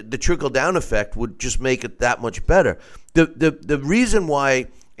just, the trickle-down effect would just make it that much better. The reason why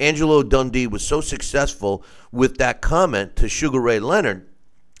Angelo Dundee was so successful with that comment to Sugar Ray Leonard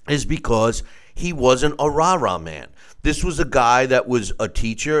is because he wasn't a rah-rah man. This was a guy that was a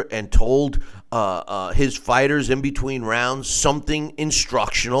teacher and told his fighters in between rounds something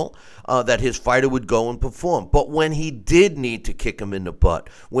instructional that his fighter would go and perform. But when he did need to kick him in the butt,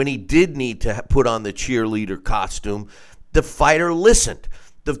 when he did need to put on the cheerleader costume, the fighter listened.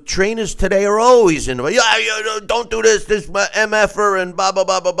 The trainers today are always in the don't do this MFer and blah, blah,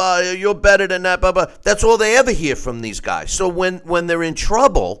 blah, blah, blah, you're better than that, blah, blah. That's all they ever hear from these guys. So when they're in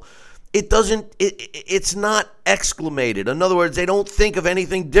trouble, it's not exclamated. In other words, they don't think of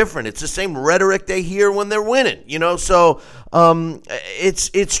anything different. It's the same rhetoric they hear when they're winning, you know? So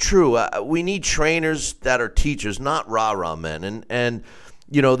it's true. We need trainers that are teachers, not rah-rah men. And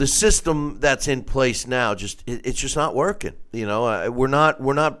you know, the system that's in place now it's just not working. You know, we're not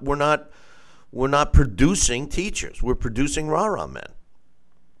producing teachers. We're producing rah-rah men.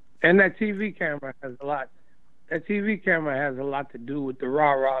 And that TV camera has a lot. That TV camera has a lot to do with the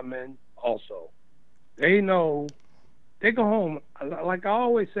rah-rah men also. They know, they go home, like I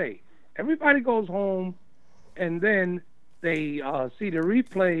always say, everybody goes home and then they see the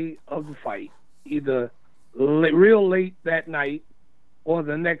replay of the fight, either real late that night or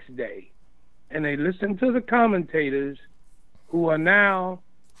the next day. And they listen to the commentators who are now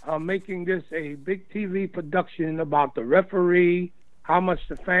making this a big TV production about the referee, how much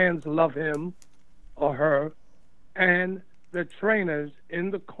the fans love him or her, and the trainers in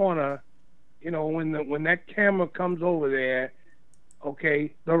the corner. You know, when that camera comes over there,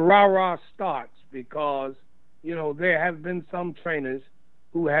 okay, the rah-rah starts because, you know, there have been some trainers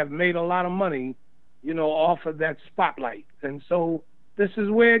who have made a lot of money, you know, off of that spotlight. And so this is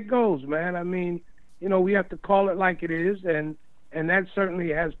where it goes, man. I mean, you know, we have to call it like it is, and that certainly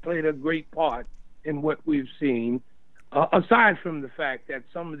has played a great part in what we've seen, aside from the fact that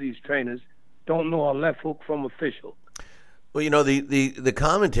some of these trainers don't know a left hook from official. Well, you know, the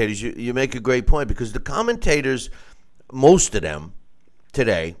commentators, you make a great point, because the commentators, most of them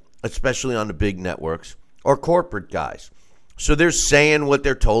today, especially on the big networks, are corporate guys. So they're saying what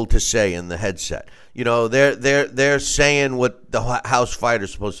they're told to say in the headset. They're saying what the house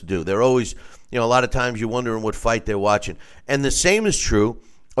fighter's supposed to do. They're always, a lot of times you're wondering what fight they're watching. And the same is true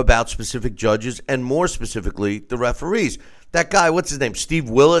about specific judges and more specifically the referees. That guy, what's his name, Steve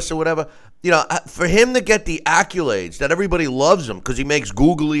Willis or whatever, for him to get the accolades that everybody loves him because he makes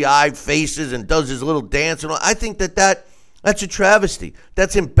googly-eyed faces and does his little dance and all, I think that's a travesty.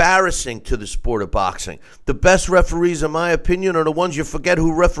 That's embarrassing to the sport of boxing. The best referees, in my opinion, are the ones you forget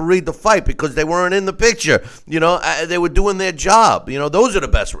who refereed the fight because they weren't in the picture. They were doing their job. Those are the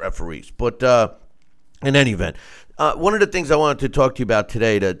best referees. But in any event, one of the things I wanted to talk to you about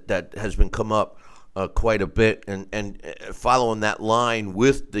today that has been come up quite a bit and following that line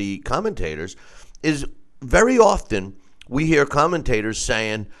with the commentators is very often we hear commentators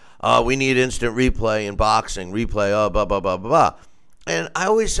saying, we need instant replay in boxing, blah, blah, blah, blah, blah. And I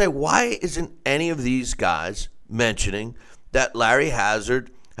always say, why isn't any of these guys mentioning that Larry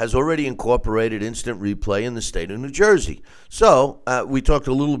Hazzard has already incorporated instant replay in the state of New Jersey? So we talked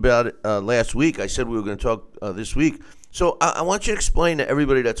a little about it last week. I said we were going to talk this week. So I want you to explain to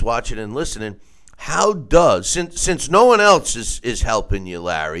everybody that's watching and listening, how does, since no one else is helping you,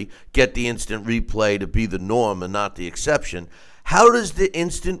 Larry, get the instant replay to be the norm and not the exception, how does the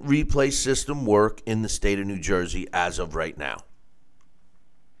instant replay system work in the state of New Jersey as of right now?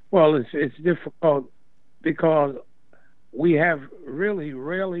 Well, it's difficult because we have really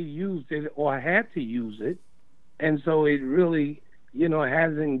rarely used it or had to use it, and so it really,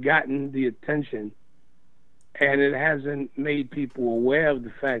 hasn't gotten the attention, and it hasn't made people aware of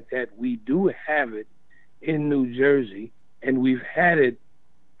the fact that we do have it in New Jersey, and we've had it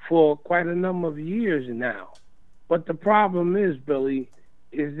for quite a number of years now. But the problem is, Billy,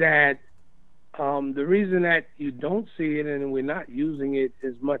 is that the reason that you don't see it and we're not using it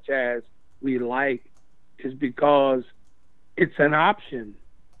as much as we like is because it's an option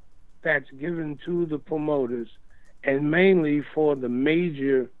that's given to the promoters and mainly for the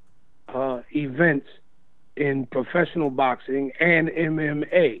major events in professional boxing and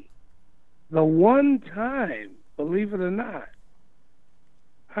MMA. The one time, believe it or not,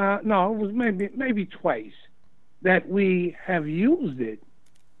 no, it was maybe twice, that we have used it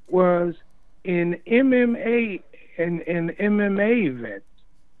was in MMA and in MMA events,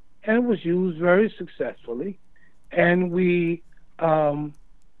 and it was used very successfully, and we were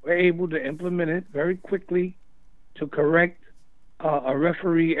able to implement it very quickly to correct a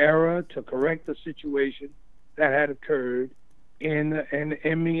referee error, to correct a situation that had occurred in an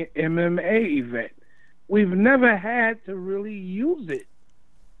MMA event. We've never had to really use it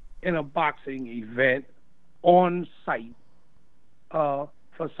in a boxing event on site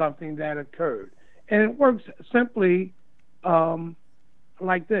for something that occurred. And it works simply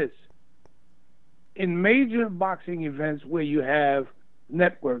like this. In major boxing events where you have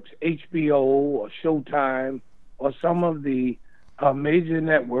networks, HBO or Showtime or some of the major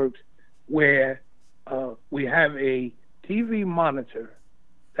networks where we have a TV monitor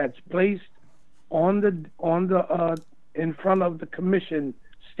that's placed on the in front of the commission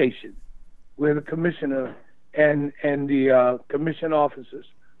station where the commissioner and the commission officers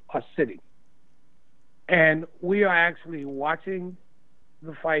are sitting. And we are actually watching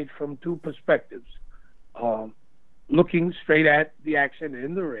the fight from two perspectives, looking straight at the action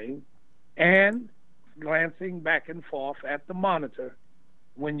in the ring and glancing back and forth at the monitor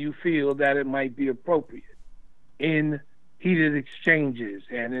when you feel that it might be appropriate in heated exchanges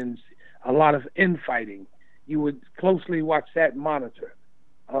and in a lot of infighting. You would closely watch that monitor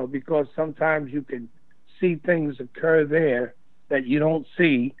because sometimes you can see things occur there that you don't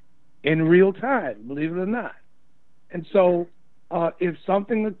see in real time, believe it or not. And so if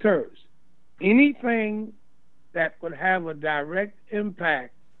something occurs, anything that would have a direct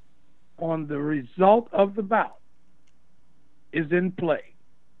impact on the result of the bout is in play.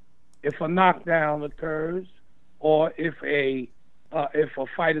 If a knockdown occurs, or if a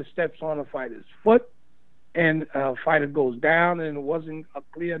fighter steps on a fighter's foot and a fighter goes down and it wasn't a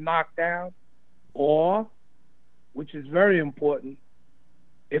clear knockdown, or, which is very important,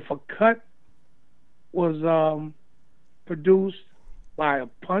 if a cut was produced by a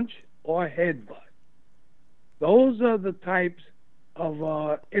punch or a headbutt. Those are the types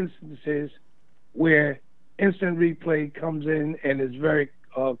of instances where instant replay comes in and is very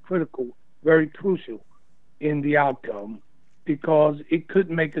critical, very crucial in the outcome, because it could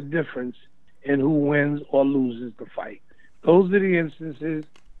make a difference in who wins or loses the fight. Those are the instances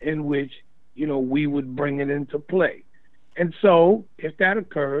in which, we would bring it into play. And so, if that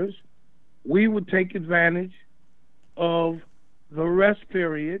occurs, we would take advantage of the rest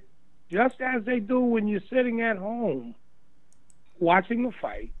period just as they do when you're sitting at home watching a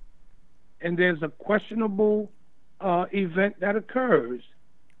fight and there's a questionable event that occurs,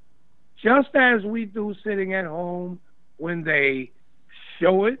 just as we do sitting at home when they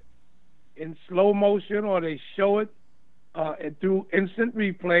show it in slow motion or they show it through instant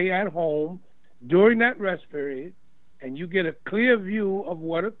replay at home during that rest period, and you get a clear view of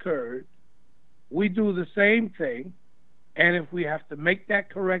what occurred, we do the same thing. And if we have to make that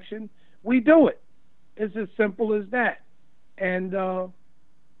correction, we do it. It's as simple as that. And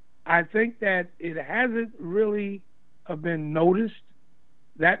I think that it hasn't really been noticed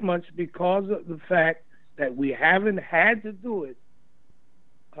that much because of the fact that we haven't had to do it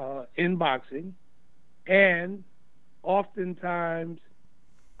in boxing, and oftentimes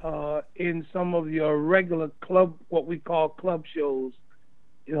in some of your regular club, what we call club shows,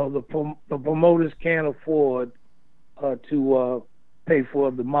 the promoters can't afford to pay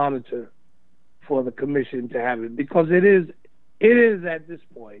for the monitor for the commission to have it, because it is at this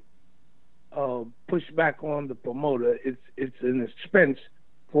point pushed back on the promoter. It's an expense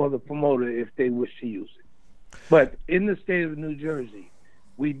for the promoter if they wish to use it. But in the state of New Jersey,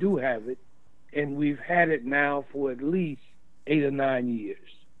 we do have it, and we've had it now for at least 8 or 9 years.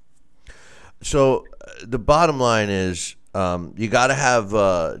 So the bottom line is you got to have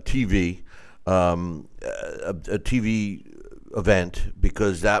TV, a TV event,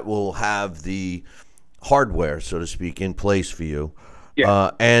 because that will have the hardware, so to speak, in place for you.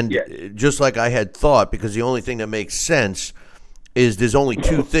 Just like I had thought, because the only thing that makes sense is there's only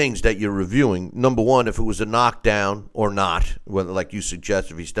two things that you're reviewing. Number one, if it was a knockdown or not, whether, like you suggest,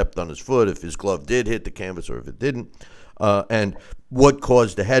 if he stepped on his foot, if his glove did hit the canvas or if it didn't, and what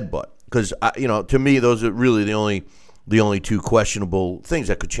caused the headbutt. Because to me, those are really the only two questionable things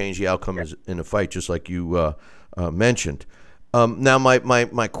that could change the outcome in a fight, just like you mentioned. Now,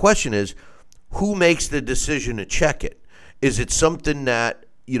 my question is, who makes the decision to check it? Is it something that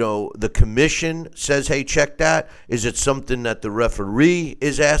the commission says, hey, check that? Is it something that the referee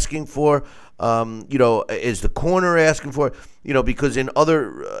is asking for? Is the corner asking for it? Because in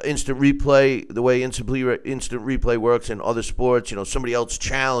other instant replay, the way instant replay works in other sports, somebody else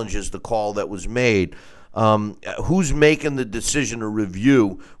challenges the call that was made. Who's making the decision to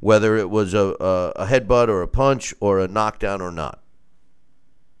review whether it was a headbutt or a punch or a knockdown or not?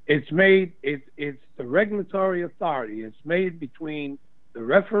 It's made. It's the regulatory authority. It's made between the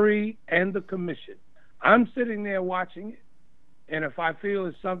referee and the commission. I'm sitting there watching it, and if I feel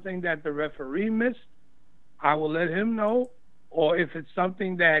it's something that the referee missed, I will let him know. Or if it's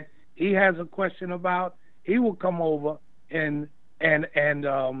something that he has a question about, he will come over and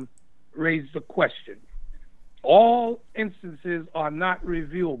raise the question. All instances are not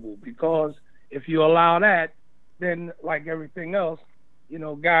reviewable, because if you allow that, then like everything else,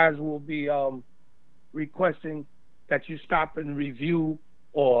 guys will be requesting that you stop and review,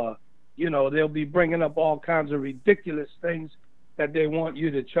 or they'll be bringing up all kinds of ridiculous things that they want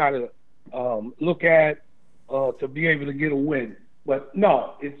you to try to look at to be able to get a win. But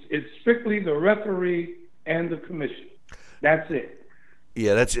no, it's strictly the referee and the commission. That's it.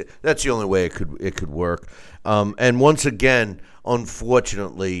 Yeah, that's it. That's the only way it could work. And once again,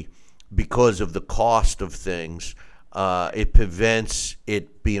 unfortunately, because of the cost of things, it prevents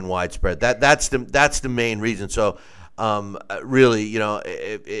it being widespread. That's the main reason. So really,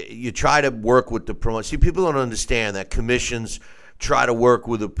 you try to work with the promoter. See, people don't understand that commissions try to work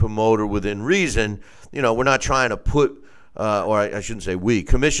with a promoter within reason. We're not trying to put, or I shouldn't say we,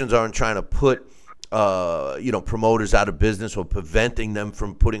 commissions aren't trying to put promoters out of business or preventing them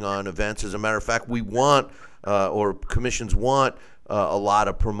from putting on events. As a matter of fact, we want, or commissions want, a lot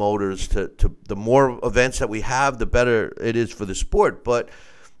of promoters to the more events that we have, the better it is for the sport. But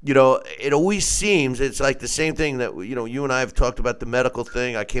it always seems it's like the same thing that you and I have talked about, the medical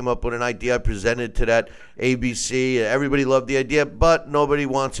thing. I came up with an idea, I presented to that ABC. Everybody loved the idea, but nobody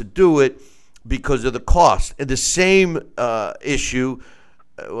wants to do it because of the cost. And the same issue,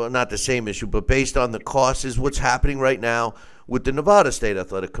 well, not the same issue, but based on the cost, is what's happening right now with the Nevada State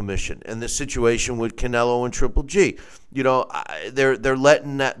Athletic Commission and the situation with Canelo and Triple G. They're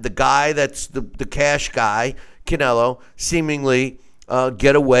letting the guy that's the cash guy, Canelo, seemingly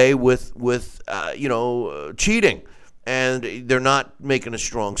get away with cheating, and they're not making a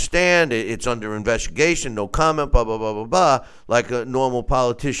strong stand. It's under investigation, no comment, blah blah blah blah blah, like a normal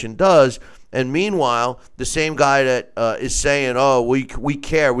politician does. And meanwhile, the same guy that is saying, "Oh, we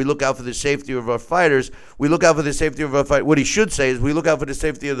care. We look out for the safety of our fighters. We look out for the safety of our fight." What he should say is, "We look out for the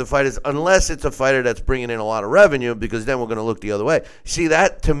safety of the fighters, unless it's a fighter that's bringing in a lot of revenue, because then we're going to look the other way." See,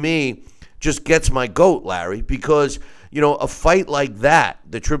 that to me just gets my goat, Larry, because a fight like that,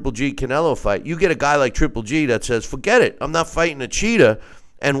 the Triple G Canelo fight, you get a guy like Triple G that says, forget it, I'm not fighting a cheetah,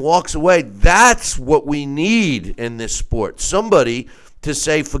 and walks away. That's what we need in this sport. Somebody to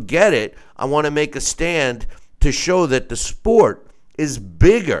say, forget it, I want to make a stand to show that the sport is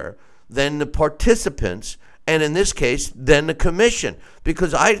bigger than the participants, and in this case, than the commission.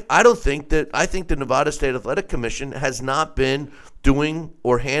 Because I think the Nevada State Athletic Commission has not been doing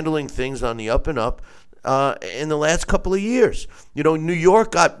or handling things on the up and up in the last couple of years. New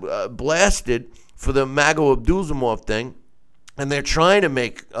York got blasted for the Mago Abdul-Samad thing, and they're trying to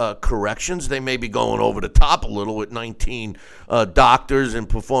make corrections. They may be going over the top a little with 19 doctors and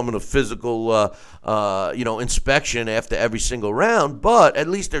performing a physical, inspection after every single round, but at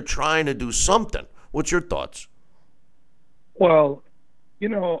least they're trying to do something. What's your thoughts? Well,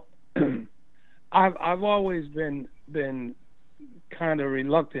 I've always been kind of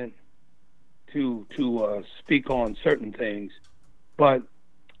reluctant to speak on certain things, but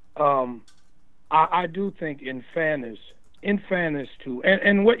I do think in fairness to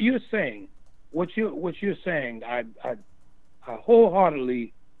and what you're saying, I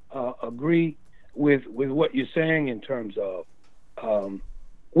wholeheartedly agree with what you're saying in terms of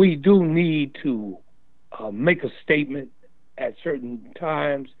we do need to make a statement at certain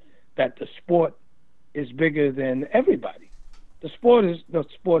times that the sport is bigger than everybody. The sport is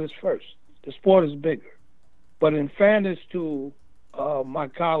first. The sport is bigger. But in fairness to my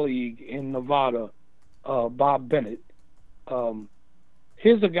colleague in Nevada, Bob Bennett,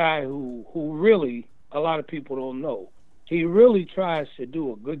 here's a guy who really, a lot of people don't know. He really tries to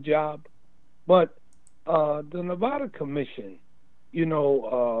do a good job, but the Nevada Commission,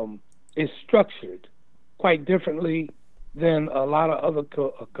 is structured quite differently than a lot of other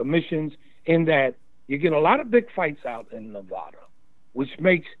commissions, in that you get a lot of big fights out in Nevada, which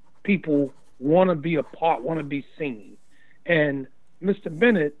makes people want to be a part, want to be seen. And Mr.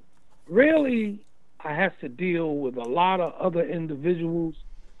 Bennett really has to deal with a lot of other individuals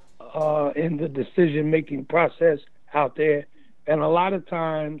in the decision-making process out there. And a lot of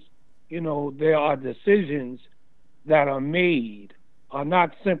times, there are decisions that are made are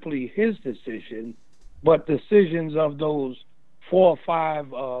not simply his decision, but decisions of those 4 or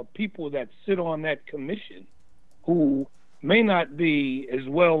 5 people that sit on that commission who may not be as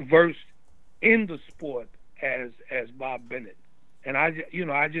well versed in the sport as Bob Bennett. And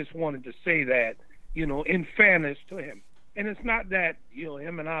I just wanted to say that, in fairness to him. And it's not that,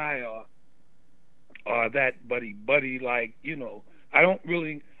 him and I are that buddy like, I don't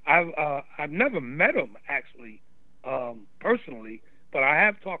really, I've never met him actually, personally, but I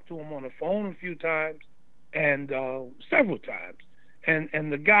have talked to him on the phone a few times and several times.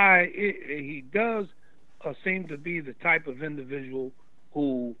 And the guy, he does seem to be the type of individual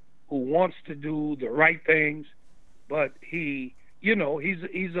who wants to do the right things, but he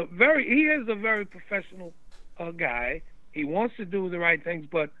is a very professional guy. He wants to do the right things,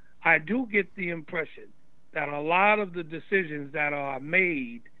 but I do get the impression that a lot of the decisions that are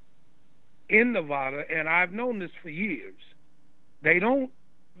made in Nevada, and I've known this for years, they don't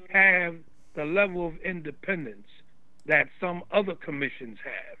have the level of independence that some other commissions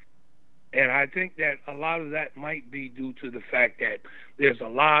have. And I think that a lot of that might be due to the fact that there's a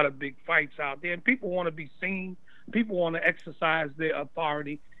lot of big fights out there, and people want to be seen. People want to exercise their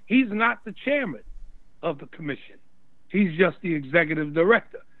authority. He's not the chairman of the commission. He's just the executive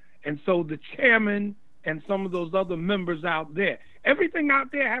director. And so the chairman and some of those other members out there, everything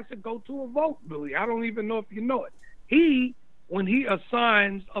out there has to go to a vote, Billy. I don't even know if you know it. When he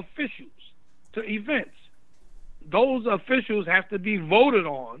assigns officials to events, those officials have to be voted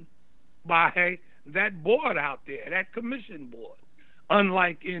on by that board out there, that commission board,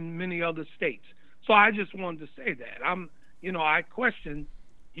 unlike in many other states. So I just wanted to say that I question,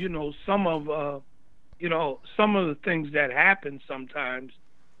 some of the things that happen sometimes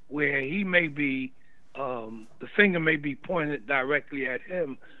where he may be, the finger may be pointed directly at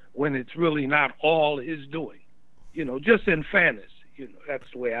him when it's really not all his doing. Just in fairness, that's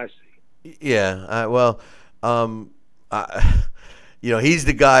the way I see it. Yeah, he's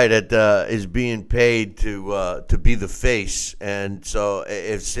the guy that is being paid to be the face, and so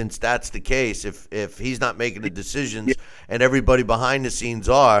since that's the case, if he's not making the decisions and everybody behind the scenes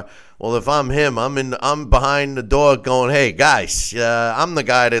are, well, if I'm him, I'm behind the door going, hey guys, I'm the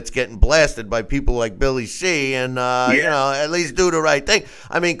guy that's getting blasted by people like Billy C, and at least do the right thing.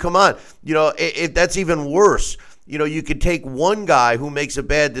 I mean, come on, if that's even worse. You could take one guy who makes a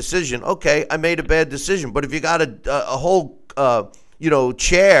bad decision. Okay, I made a bad decision. But if you got a whole,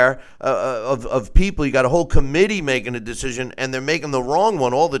 chair of people. You got a whole committee making a decision, and they're making the wrong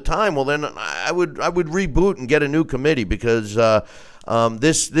one all the time. Well, then I would reboot and get a new committee, because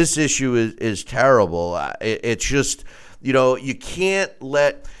this issue is terrible. It's just, you can't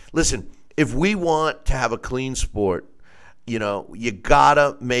listen. If we want to have a clean sport, you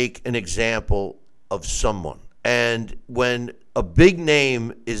gotta make an example of someone. And when a big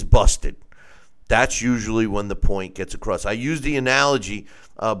name is busted, that's usually when the point gets across. I used the analogy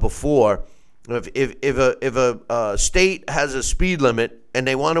before. If a state has a speed limit and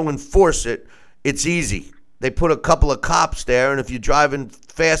they want to enforce it, it's easy. They put a couple of cops there, and if you're driving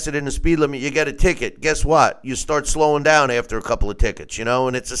faster than the speed limit, you get a ticket. Guess what? You start slowing down after a couple of tickets,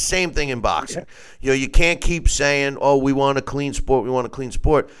 and it's the same thing in boxing. Yeah. You can't keep saying, oh, we want a clean sport,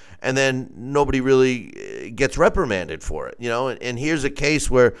 and then nobody really gets reprimanded for it, and here's a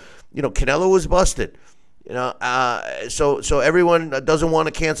case where, Canelo was busted. So everyone doesn't want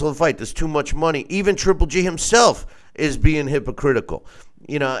to cancel the fight. There's too much money. Even Triple G himself is being hypocritical.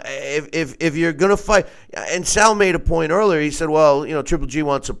 If you're going to fight, and Sal made a point earlier, he said, well, Triple G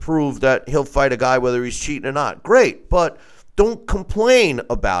wants to prove that he'll fight a guy whether he's cheating or not. Great, but don't complain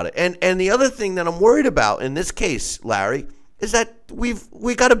about it. And the other thing that I'm worried about in this case, Larry, is that we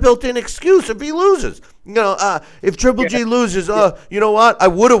got a built-in excuse if he loses. If Triple G loses, you know what? I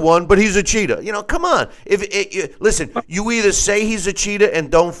would have won, but he's a cheater. Come on. Listen, you either say he's a cheater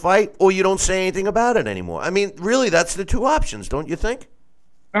and don't fight, or you don't say anything about it anymore. I mean, really, that's the two options, don't you think?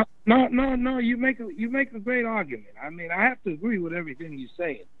 No. You make a great argument. I mean, I have to agree with everything you're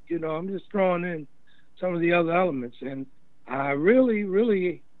saying. I'm just throwing in some of the other elements, and I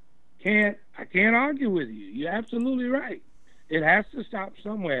really can't argue with you. You're absolutely right. It has to stop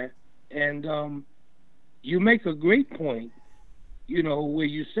somewhere, and you make a great point. Where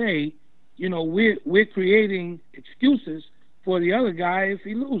you say, we're creating excuses for the other guy if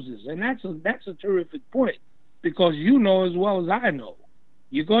he loses, and that's a terrific point, because as well as I know,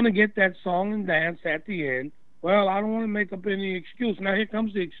 you're going to get that song and dance at the end. Well, I don't want to make up any excuse. Now here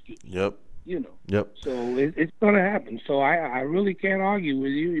comes the excuse. Yep. Yep. So it's going to happen. So I really can't argue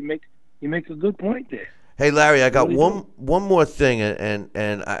with you. You make a good point there. Hey, Larry, I got one more thing,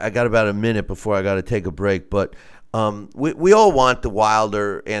 and I got about a minute before I got to take a break. But we all want the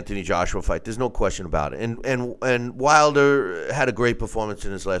Wilder Anthony Joshua fight. There's no question about it. And Wilder had a great performance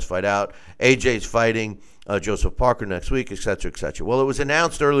in his last fight out. AJ's fighting Joseph Parker next week, et cetera, et cetera. Well, it was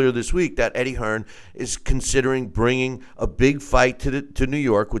announced earlier this week that Eddie Hearn is considering bringing a big fight to New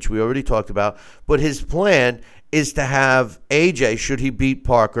York, which we already talked about. But his plan is to have AJ, should he beat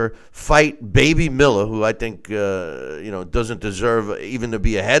Parker, fight Baby Miller, who I think doesn't deserve even to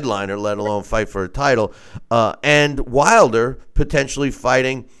be a headliner, let alone fight for a title, and Wilder potentially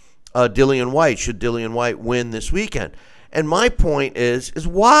fighting Dillian White, should Dillian White win this weekend. And my point is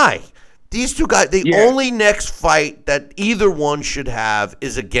why? These two guys, the only next fight that either one should have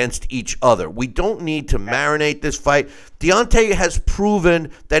is against each other. We don't need to marinate this fight. Deontay has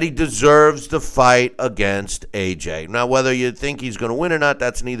proven that he deserves the fight against AJ. Now, whether you think he's going to win or not,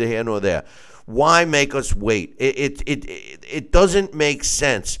 that's neither here nor there. Why make us wait? It doesn't make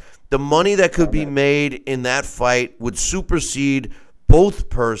sense. The money that could be made in that fight would supersede both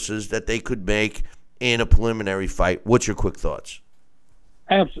purses that they could make in a preliminary fight. What's your quick thoughts?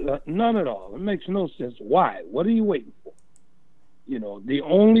 Absolutely none at all. It makes no sense. Why? What are you waiting for? The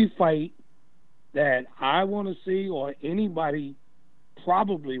only fight that I want to see, or anybody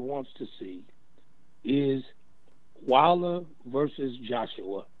probably wants to see, is Wilder versus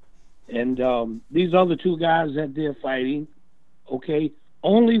Joshua. And these other two guys that they're fighting,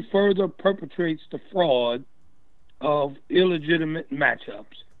 only further perpetrates the fraud of illegitimate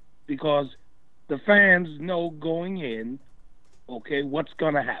matchups, because the fans know going in, what's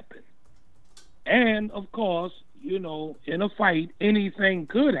going to happen. And, of course, in a fight, anything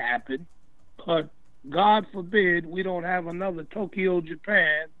could happen, but God forbid we don't have another Tokyo,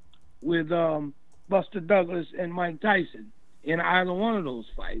 Japan with Buster Douglas and Mike Tyson in either one of those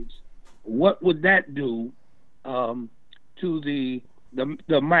fights. What would that do to the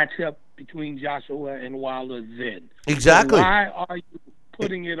matchup between Joshua and Wilder then? Exactly. So why are you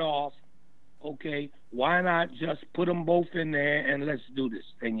putting it off? Why not just put them both in there and let's do this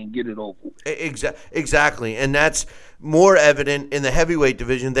thing and get it over with? Exactly, and that's more evident in the heavyweight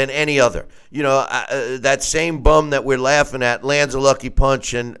division than any other. That same bum that we're laughing at lands a lucky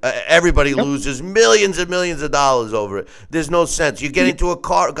punch, and everybody loses millions and millions of dollars over it. There's no sense. You get into a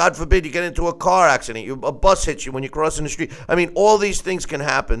car, God forbid, you get into a car accident. A bus hits you when you're crossing the street. I mean, all these things can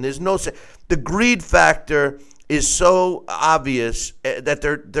happen. There's no sense. The greed factor is so obvious that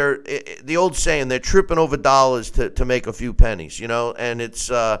they're the old saying, they're tripping over dollars to make a few pennies, and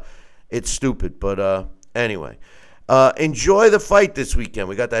it's stupid. But anyway, enjoy the fight this weekend.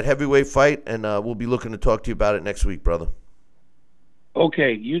 We got that heavyweight fight, and we'll be looking to talk to you about it next week, brother.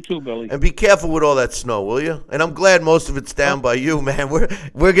 Okay, you too, Billy. And be careful with all that snow, will you? And I'm glad most of it's down by you, man.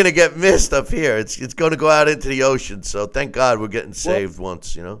 We're gonna get mist up here. It's going to go out into the ocean. So thank God we're getting saved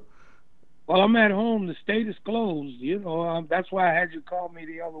once, Well, I'm at home. The state is closed. That's why I had you call me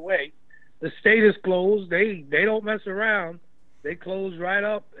the other way. The state is closed. They don't mess around. They close right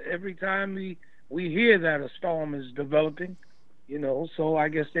up every time we hear that a storm is developing. So I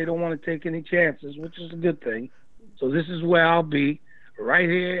guess they don't want to take any chances, which is a good thing. So this is where I'll be. Right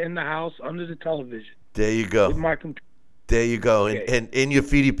here in the house under the television. There you go. With my computer. There you go. Okay. And in your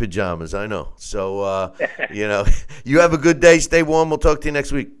feety pajamas, I know. So, you have a good day. Stay warm. We'll talk to you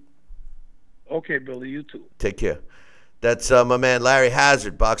next week. Okay, Billy. You too. Take care. That's my man Larry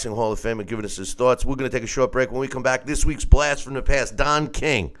Hazard, Boxing Hall of Fame, giving us his thoughts. We're going to take a short break. When we come back, this week's Blast from the Past, Don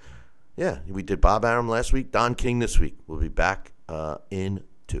King. Yeah, we did Bob Arum last week. Don King this week. We'll be back in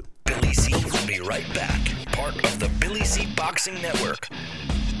 2. Billy C will be right back. Part of the Billy C Boxing Network.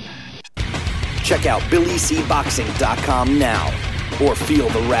 Check out BillyCBoxing.com now, or feel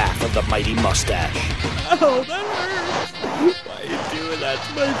the wrath of the mighty mustache. Oh, that hurts. Why are you doing that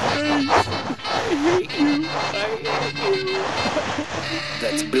to my face? I hate you.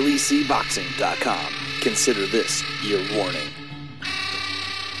 That's BillyCBoxing.com. Consider this your warning.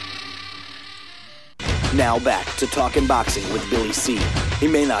 Now back to Talkin' Boxing with Billy C. He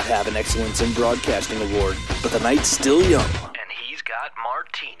may not have an Excellence in Broadcasting award, but the night's still young. And he's got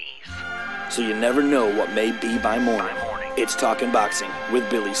martinis. So you never know what may be by morning. It's Talkin' Boxing with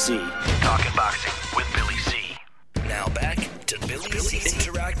Billy C. Talkin' Boxing with Billy C. Now back to Billy C.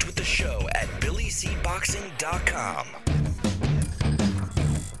 Interact with the show at BillyCBoxing.com.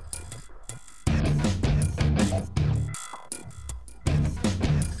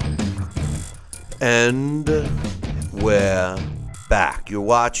 And we're back. You're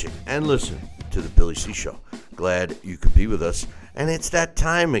watching and listening to the Billy C Show. Glad you could be with us. And it's that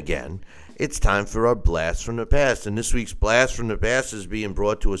time again. It's time for our Blast from the Past. And this week's Blast from the Past is being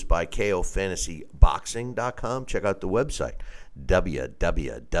brought to us by KOFantasyBoxing.com. Check out the website,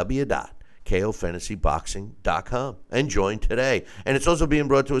 www.KOFantasyBoxing.com, and join today. And it's also being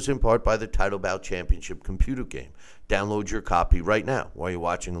brought to us in part by the Title Bout Championship computer game. Download your copy right now while you're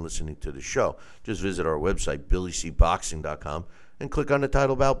watching and listening to the show. Just visit our website, BillyCBoxing.com, and click on the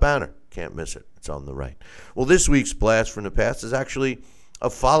Title Bout banner. Can't miss it. It's on the right. Well, this week's Blast from the Past is actually a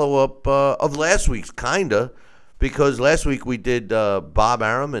follow-up of last week's, kinda, because last week we did Bob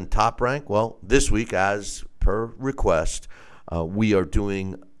Arum and Top Rank. Well, this week, as per request, we are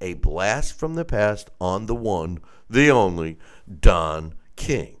doing a Blast from the Past on the one, the only, Don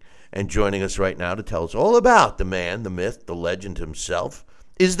King. And joining us right now to tell us all about the man, the myth, the legend himself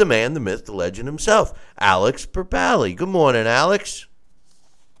is the man, the myth, the legend himself, Alex Perpali. Good morning, Alex.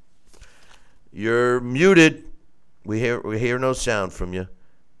 You're muted. We hear no sound from you.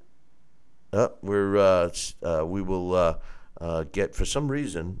 We will get, for some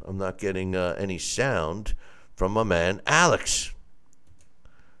reason, I'm not getting any sound from my man, Alex.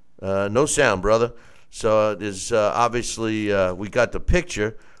 No sound, brother. So there's obviously, we got the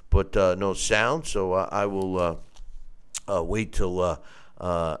picture, but no sound. So I will wait till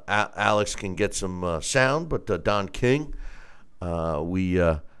Alex can get some sound. But Don King,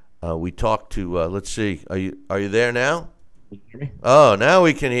 we talked to. Let's see. Are you there now? Can you hear me? Oh, now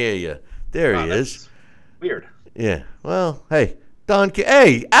we can hear you. There he is. Weird. Yeah. Well, hey, Don King.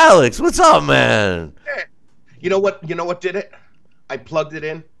 Hey, Alex, what's up, man? Hey. You know what did it? I plugged it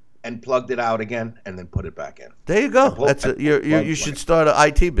in and plugged it out again, and then put it back in. There you go. You should start an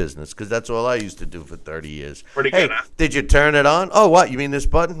IT business, because that's all I used to do for 30 years. Pretty good. Hey, did you turn it on? Oh, what? You mean this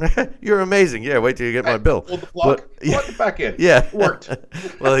button? You're amazing. Yeah, wait till you get my bill. Pull the plug. Plug it back in. Yeah, it worked.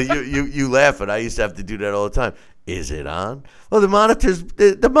 Well, you laugh, and I used to have to do that all the time. Is it on? Well, the monitor's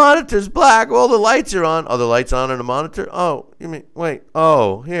black. All the lights are on. Are the lights on the monitor? Oh, you mean, wait.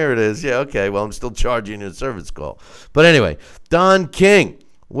 Oh, here it is. Yeah, okay. Well, I'm still charging you a service call. But anyway, Don King.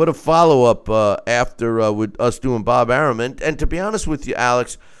 What a follow-up after with us doing Bob Arum. And to be honest with you,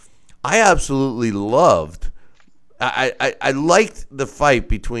 Alex, I absolutely loved I liked the fight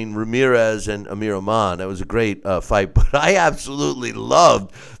between Ramirez and Amir Rahman. That was a great fight. But I absolutely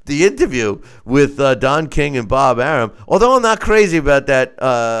loved the interview with Don King and Bob Arum. Although I'm not crazy about that,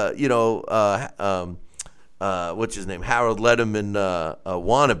 what's his name? Harold Letterman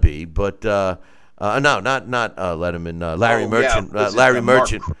wannabe. But... no, not Letterman. Larry Merchant. Yeah. Larry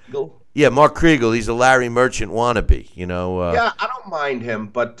Merchant. Yeah, Mark Kriegel, he's a Larry Merchant wannabe, you know. Yeah, I don't mind him,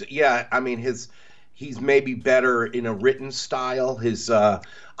 but yeah, I mean he's maybe better in a written style. His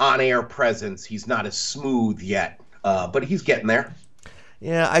on-air presence, he's not as smooth yet, but he's getting there.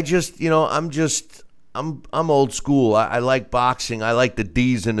 Yeah, I'm old school. I like boxing. I like the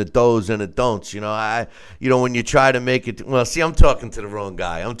D's and the do's and the don'ts. When you try to make it. Well, see, I'm talking to the wrong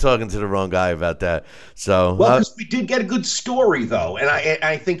guy. About that. So, well, because we did get a good story though, and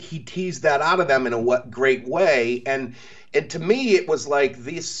I think he teased that out of them in a great way. And to me, it was like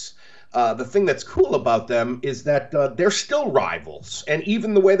this. The thing that's cool about them is that they're still rivals, and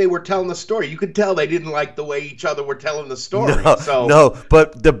even the way they were telling the story, you could tell they didn't like the way each other were telling the story. No,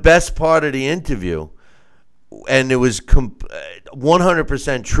 but the best part of the interview. And it was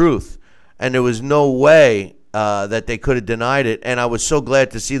 100% truth, and there was no way that they could have denied it. And I was so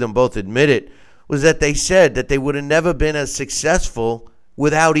glad to see them both admit it. Was that they said that they would have never been as successful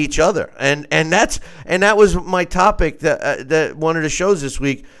without each other, and that was my topic that one of the shows this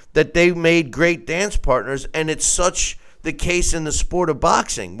week, that they made great dance partners, and it's such the case in the sport of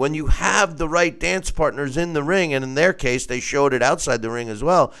boxing. When you have the right dance partners in the ring, and in their case, they showed it outside the ring as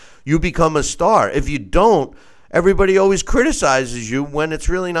well, you become a star. If you don't, everybody always criticizes you when it's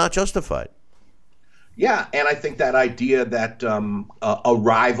really not justified. Yeah, and I think that idea that a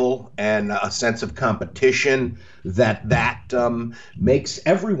rival and a sense of competition, that makes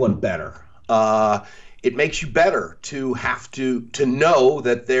everyone better. It makes you better to have to know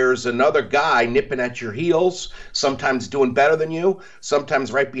that there's another guy nipping at your heels, sometimes doing better than you,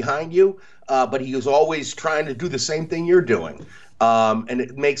 sometimes right behind you, but he is always trying to do the same thing you're doing. And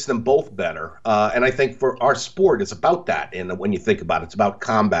it makes them both better. And I think for our sport, it's about that. And when you think about it, it's about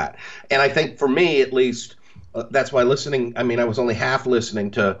combat. And I think for me, at least, that's why I was only half listening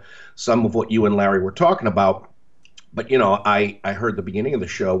to some of what you and Larry were talking about. But, I heard the beginning of the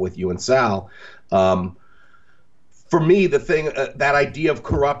show with you and Sal. For me, the thing, that idea of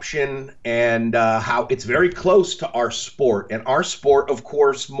corruption and how it's very close to our sport. And our sport, of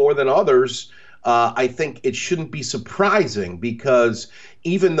course, more than others, I think it shouldn't be surprising, because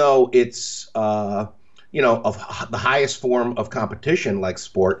even though it's, of the highest form of competition like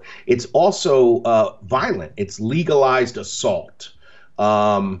sport, it's also violent. It's legalized assault.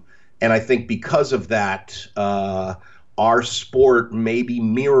 And I think because of that, our sport maybe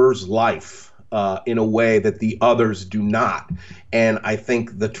mirrors life in a way that the others do not. And I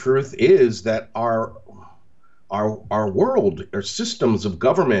think the truth is that our world, our systems of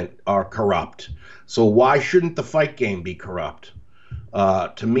government are corrupt. So why shouldn't the fight game be corrupt?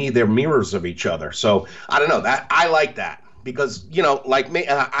 To me, they're mirrors of each other. So I don't know, that I like that, because like me,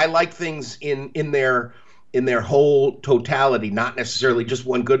 I like things in their whole totality, not necessarily just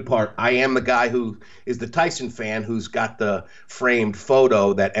one good part. I am the guy who is the Tyson fan who's got the framed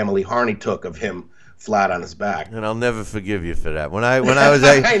photo that Emily Harney took of him flat on his back. And I'll never forgive you for that. When I was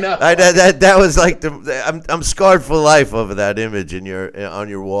I know. That was like I'm scarred for life over that image on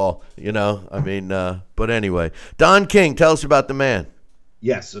your wall. But anyway, Don King, tell us about the man.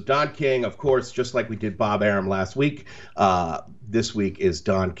 Yes, so Don King, of course, just like we did Bob Arum last week, this week is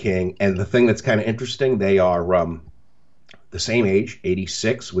Don King. And the thing that's kind of interesting, they are the same age,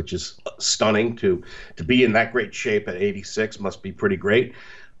 86, which is stunning. To be in that great shape at 86 must be pretty great.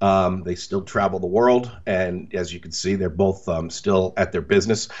 They still travel the world, and as you can see, they're both still at their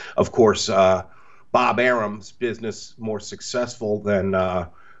business. Of course, Bob Arum's business more successful than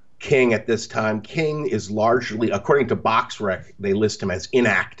King at this time. King is largely, according to BoxRec, they list him as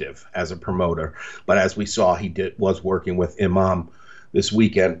inactive as a promoter. But as we saw, he was working with Imam this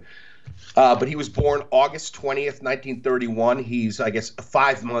weekend. But he was born August 20th, 1931. He's, I guess,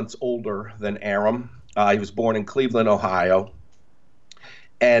 5 months older than Arum. He was born in Cleveland, Ohio.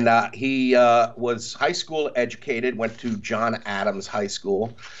 And he was high school educated, went to John Adams High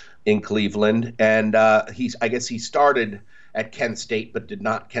School in Cleveland. And I guess he started at Kent State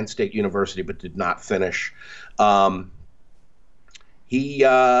University, but did not finish. There's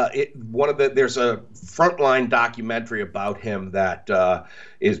a Frontline documentary about him that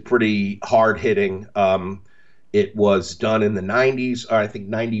is pretty hard hitting. It was done in the 90s, or I think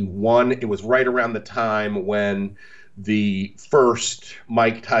 91. It was right around the time when the first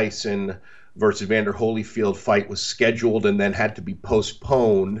Mike Tyson versus Evander Holyfield fight was scheduled and then had to be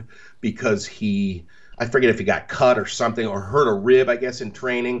postponed because I forget if he got cut or something, or hurt a rib, I guess, in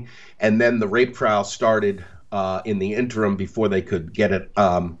training. And then the rape trial started in the interim before they could get it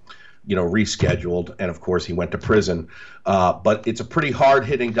rescheduled, and of course he went to prison. But it's a pretty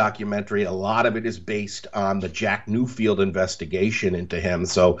hard-hitting documentary. A lot of it is based on the Jack Newfield investigation into him.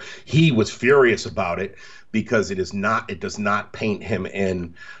 So he was furious about it because it does not paint him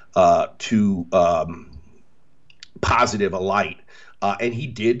in too positive a light. And he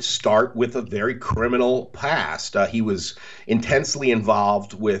did start with a very criminal past. He was intensely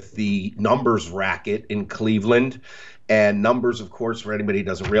involved with the numbers racket in Cleveland. And numbers, of course, for anybody who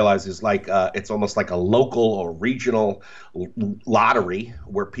doesn't realize, is like it's almost like a local or regional lottery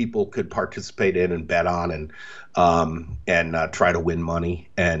where people could participate in and bet on and try to win money.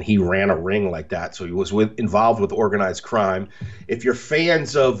 And he ran a ring like that, so he was involved with organized crime. If you're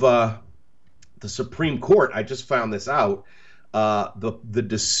fans of the Supreme Court, I just found this out. The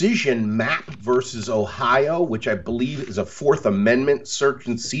decision Mapp versus Ohio, which I believe is a Fourth Amendment search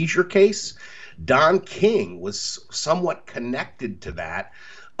and seizure case. Don King was somewhat connected to that.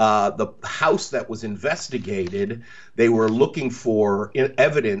 The house that was investigated, they were looking for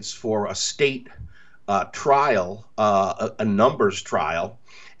evidence for a state trial, a numbers trial,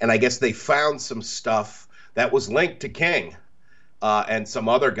 and I guess they found some stuff that was linked to King and some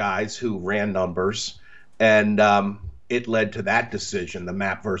other guys who ran numbers, and it led to that decision, the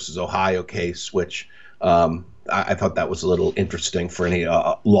Mapp versus Ohio case, which I thought that was a little interesting for any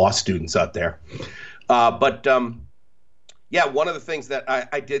law students out there. But one of the things that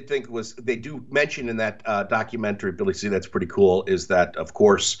I did think was they do mention in that documentary, Billy C., that's pretty cool, is that, of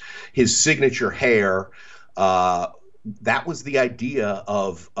course, his signature hair, that was the idea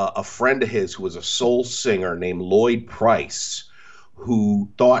of a friend of his who was a soul singer named Lloyd Price, who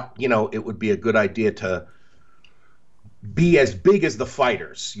thought, it would be a good idea to be as big as the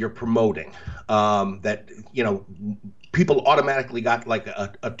fighters you're promoting, that people automatically got like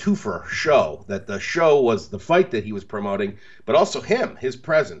a twofer show, that the show was the fight that he was promoting, but also his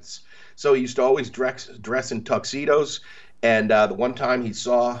presence. So he used to always dress in tuxedos, and the one time he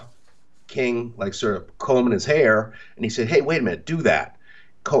saw King like sort of combing his hair, and he said, "Hey, wait a minute, do that,"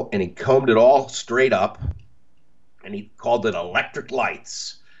 and he combed it all straight up, and he called it Electric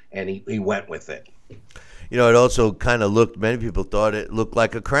Lights, and he went with it. It also kind of looked, many people thought it looked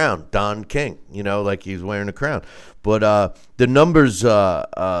like a crown, Don King, like he was wearing a crown. But the numbers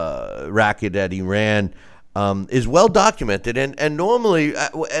racket that he ran is well documented. And normally,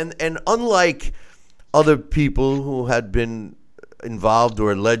 and unlike other people who had been involved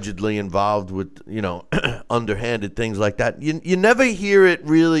or allegedly involved with, underhanded things like that, you never hear it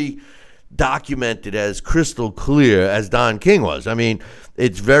really documented as crystal clear as Don King was. I mean,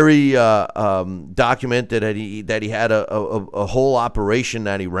 it's very documented that he had a whole operation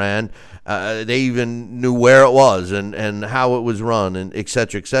that he ran. They even knew where it was and how it was run, and et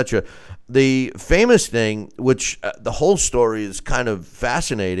cetera, et cetera. The famous thing, which the whole story is kind of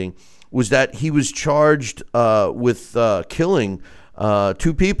fascinating, was that he was charged with killing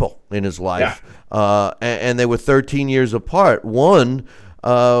two people in his life, and they were 13 years apart. One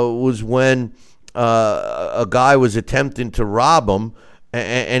was when a guy was attempting to rob him,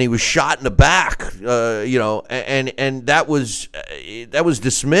 and he was shot in the back, and that was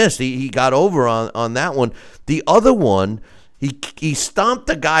dismissed. He got over on that one. The other one, he stomped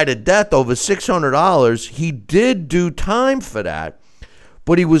the guy to death over $600. He did do time for that,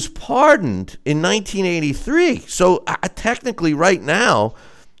 but he was pardoned in 1983. So technically right now,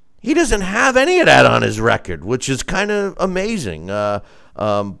 he doesn't have any of that on his record, which is kind of amazing.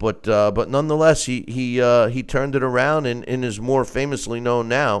 But nonetheless, he turned it around and is more famously known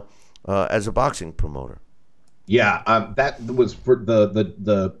now as a boxing promoter. Yeah, that was for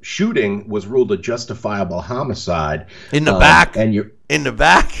the shooting was ruled a justifiable homicide in the back, and you're in the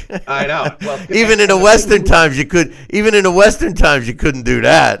back. I know. Well, even in the Western times, you couldn't do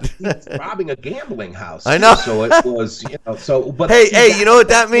that. He's robbing a gambling house. I know. So it was, so. But hey, you know what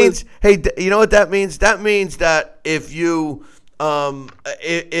that means? Hey, you know what that means? That means that if you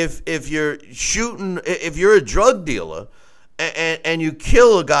if you're shooting, if you're a drug dealer and you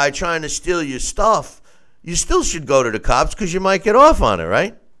kill a guy trying to steal your stuff, you still should go to the cops because you might get off on it,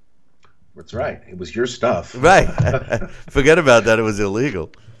 right? That's right. It was your stuff. Right. Forget about that. It was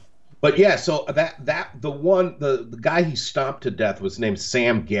illegal. But yeah, so the guy he stomped to death was named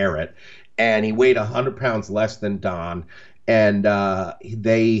Sam Garrett, and he weighed 100 pounds less than Don. And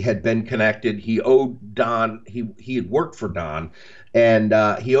they had been connected. He owed Don. He had worked for Don, and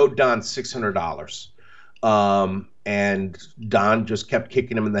he owed Don $600. And Don just kept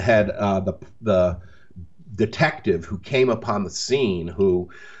kicking him in the head. The detective who came upon the scene, who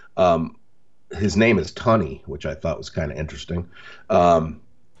his name is Tunney, which I thought was kind of interesting.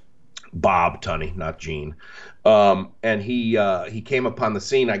 Bob Tunney, not Gene. And he came upon the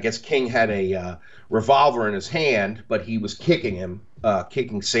scene. I guess King had a revolver in his hand, but he was kicking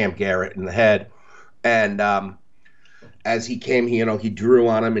Sam Garrett in the head. And as he came, he drew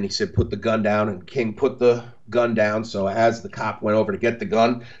on him and he said, "Put the gun down." And King put the gun down. So as the cop went over to get the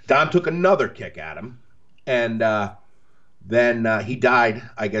gun, Don took another kick at him, and then he died,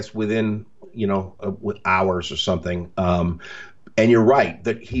 I guess, within with hours or something. And you're right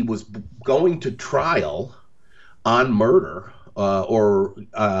that he was going to trial on murder or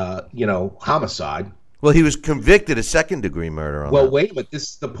homicide. Well, he was convicted of second-degree murder. Wait a minute. This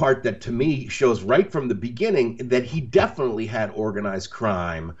is the part that, to me, shows right from the beginning that he definitely had organized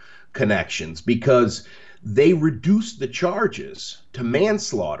crime connections, because they reduced the charges to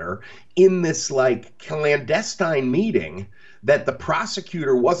manslaughter in this, like, clandestine meeting that the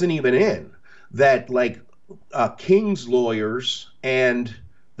prosecutor wasn't even in, that, like, King's lawyers and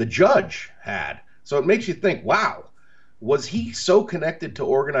the judge had. So it makes you think, wow, was he so connected to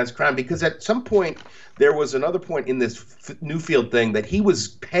organized crime? Because at some point, there was another point in this Newfield thing that he was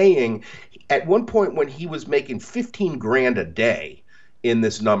paying, at one point when he was making $15,000 a day in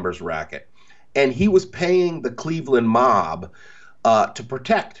this numbers racket, and he was paying the Cleveland mob to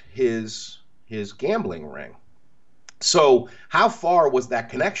protect his gambling ring. So how far was that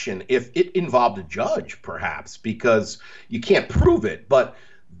connection if it involved a judge, perhaps, because you can't prove it, but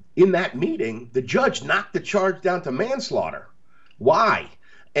in that meeting, the judge knocked the charge down to manslaughter. Why?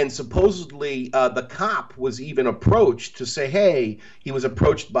 And supposedly the cop was even approached to say, hey, he was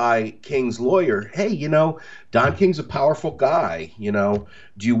approached by King's lawyer. Hey, Don King's a powerful guy. Do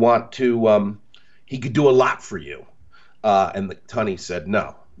you want to, he could do a lot for you. And the Tunney said,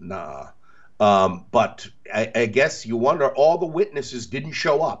 no, nah. But I guess you wonder, all the witnesses didn't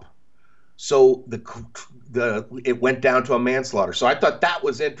show up. So it went down to a manslaughter. So I thought that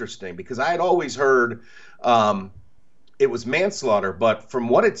was interesting, because I had always heard it was manslaughter, but from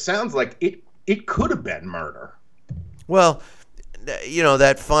what it sounds like, it could have been murder. Well,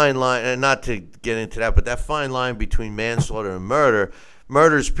 that fine line, and not to get into that, but that fine line between manslaughter and murder.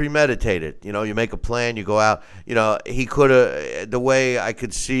 Murder is premeditated. You make a plan, you go out. He could have. The way I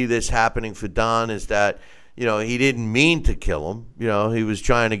could see this happening for Don is that, he didn't mean to kill him. He was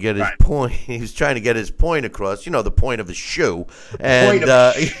trying to get his point. He was trying to get his point across. The point of his shoe, and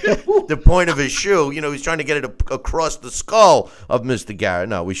the point of his shoe. He was trying to get it across the skull of Mr. Garrett.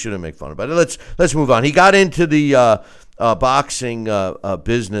 No, we shouldn't make fun about it. Let's move on. He got into the boxing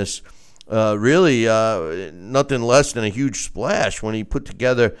business. Really, nothing less than a huge splash when he put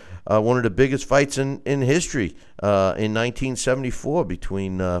together one of the biggest fights in history in 1974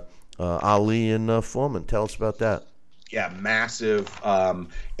 between Ali and Foreman. Tell us about that. Yeah, massive.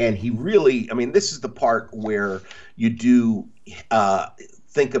 And he really, this is the part where you do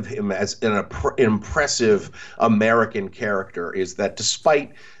think of him as an impressive American character, is that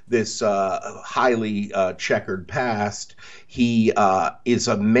despite this highly checkered past, he is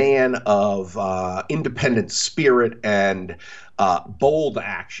a man of independent spirit and bold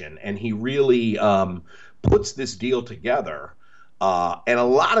action, and he really puts this deal together. And a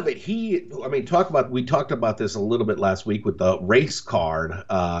lot of it, we talked about this a little bit last week with the race card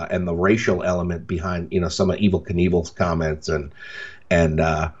and the racial element behind, some of Evel Knievel's comments and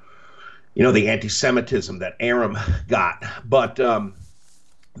the anti-Semitism that Aram got. But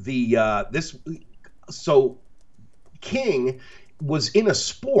so King was in a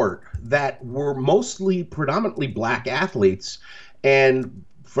sport that were predominantly black athletes, and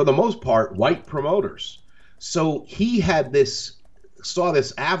for the most part, white promoters. So he had saw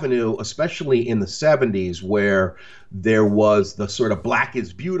this avenue, especially in the 70s, where there was the sort of Black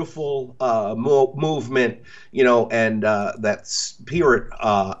is Beautiful movement, and that spirit,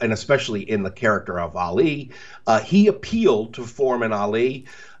 and especially in the character of Ali, he appealed to Foreman Ali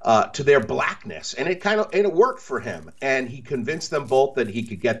to their blackness, and it worked for him, and he convinced them both that he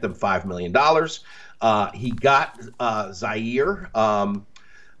could get them $5 million. He got Zaire,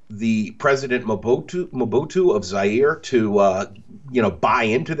 the President Mobutu of Zaire, to buy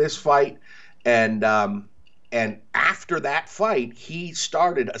into this fight, and after that fight, he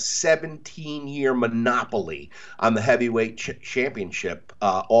started a 17-year monopoly on the heavyweight championship,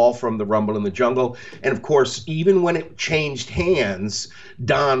 all from the Rumble in the Jungle. And of course, even when it changed hands,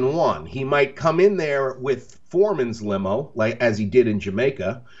 Don won. He might come in there with Foreman's limo, like as he did in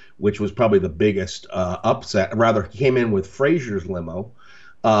Jamaica, which was probably the biggest upset. Rather, he came in with Frazier's limo.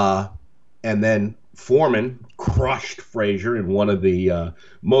 And then Foreman crushed Frazier in one of the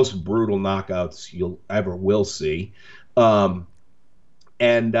most brutal knockouts you'll ever will see. And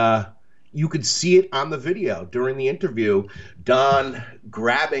you could see it on the video during the interview, Don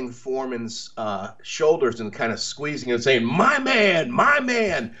grabbing Foreman's shoulders and kind of squeezing and saying, my man, my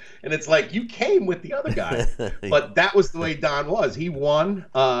man. And it's like, you came with the other guy. But that was the way Don was. He won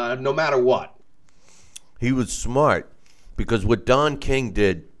no matter what. He was smart, because what Don King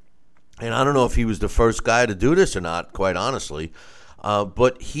did, and I don't know if he was the first guy to do this or not, quite honestly,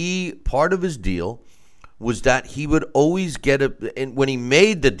 but part of his deal was that he would always and when he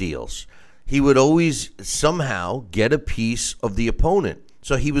made the deals, he would always somehow get a piece of the opponent.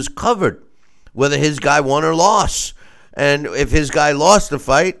 So he was covered, whether his guy won or lost. And if his guy lost the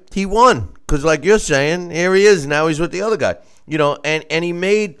fight, he won. Because like you're saying, here he is, now he's with the other guy. And he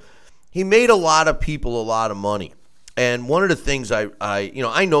made a lot of people a lot of money. And one of the things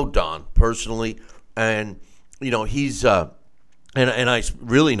I know Don personally, and he's and I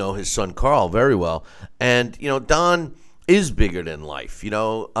really know his son Carl very well. And Don is bigger than life,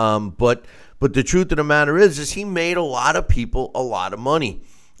 but the truth of the matter is he made a lot of people a lot of money,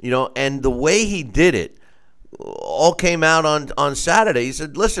 and the way he did it all came out on Saturday. He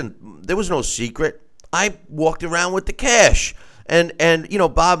said, listen, there was no secret. I walked around with the cash, and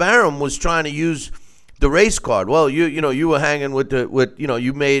Bob Arum was trying to use the race card. Well, you were hanging with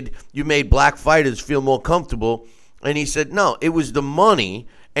you made black fighters feel more comfortable, and he said no, it was the money.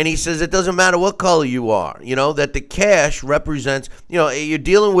 And he says it doesn't matter what color you are, that the cash represents, you're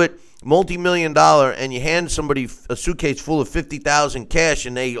dealing with multi-million-dollar and you hand somebody a suitcase full of $50,000 cash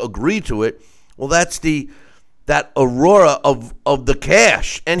and they agree to it. Well, that's that aurora of the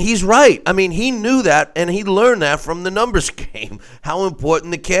cash. And he's right. I mean, he knew that, and he learned that from the numbers game, how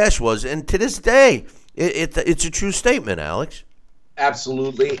important the cash was. And to this day, it's a true statement, Alex.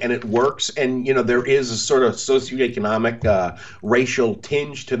 Absolutely, and it works. And, there is a sort of socioeconomic racial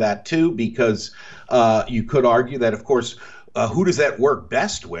tinge to that, too, because you could argue that, of course, who does that work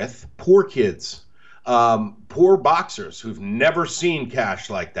best with? Poor kids, poor boxers who've never seen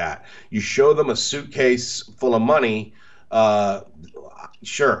cash like that. You show them a suitcase full of money,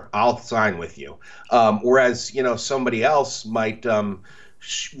 sure, I'll sign with you. Whereas, somebody else might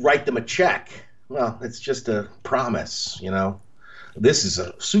write them a check. Well, it's just a promise, This is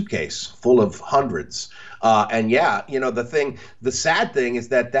a suitcase full of hundreds. The sad thing is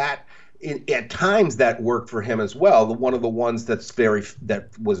that at times that worked for him as well. One of the ones that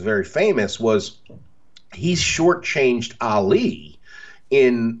was very famous was he shortchanged Ali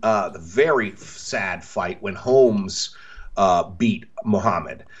in the very sad fight when Holmes beat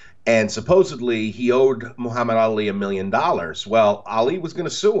Muhammad. And supposedly he owed Muhammad Ali $1 million. Well, Ali was going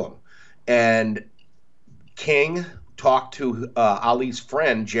to sue him. And King talked to Ali's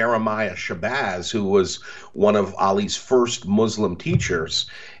friend, Jeremiah Shabazz, who was one of Ali's first Muslim teachers.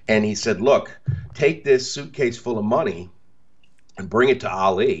 And he said, look, take this suitcase full of money and bring it to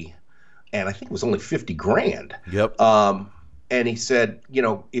Ali. And I think it was only $50,000. Yep. And he said,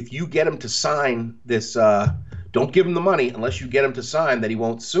 if you get him to sign this, don't give him the money unless you get him to sign that he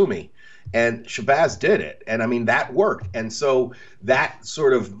won't sue me. And Shabazz did it. And I mean, that worked. And so that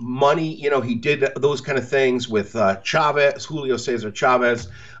sort of money, he did those kind of things with Chavez, Julio Cesar Chavez.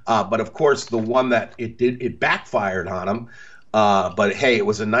 But of course, the one that it backfired on him. But hey, it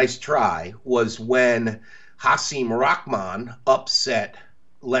was a nice try, was when Hasim Rahman upset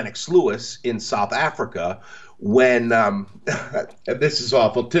Lennox Lewis in South Africa. When this is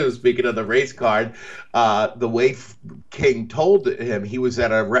awful too, speaking of the race card, the way King told him, he was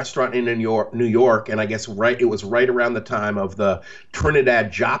at a restaurant in New York, and I guess it was right around the time of the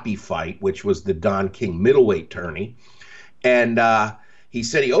Trinidad Joppy fight, which was the Don King middleweight tourney. And he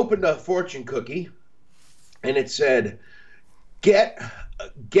said he opened a fortune cookie, and it said, "Get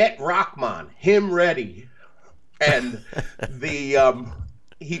Rahman, him ready." And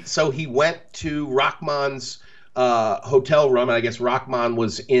he went to Rahman's hotel room, and I guess Rahman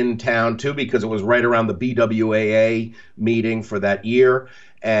was in town too because it was right around the BWAA meeting for that year.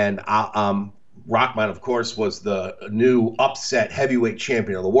 And Rahman, of course, was the new upset heavyweight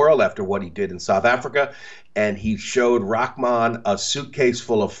champion of the world after what he did in South Africa. And he showed Rahman a suitcase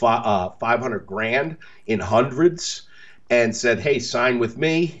full of $500,000 in hundreds and said, "Hey, sign with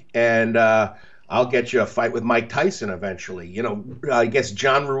me, and I'll get you a fight with Mike Tyson eventually." I guess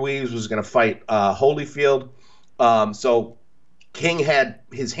John Ruiz was going to fight Holyfield. So King had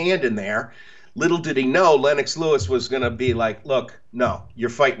his hand in there. Little did he know Lennox Lewis was going to be like, "Look, no, you're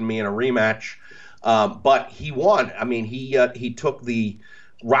fighting me in a rematch." But he won. I mean, he took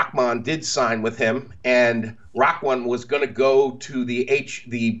Rahman did sign with him, and Rahman was going to go to the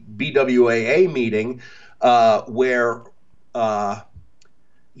BWAA meeting where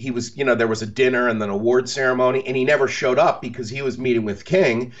he was, there was a dinner and then award ceremony, and he never showed up because he was meeting with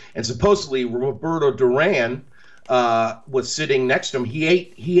King, and supposedly Roberto Duran was sitting next to him. He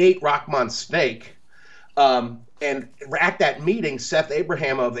ate Rahman's steak, and at that meeting, Seth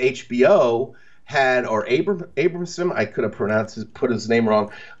Abraham of HBO Abramson, I could have put his name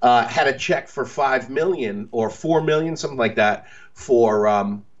wrong, had a check for $5 million or $4 million, something like that, for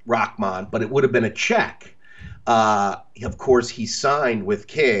Rahman, but it would have been a check. Of course, he signed with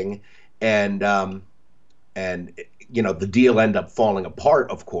King, and the deal ended up falling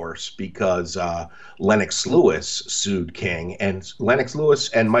apart, of course, because Lennox Lewis sued King, and Lennox Lewis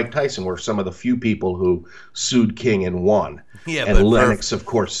and Mike Tyson were some of the few people who sued King and won. Yeah, and Lennox, of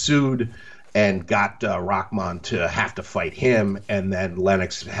course, sued and got Rahman to have to fight him, and then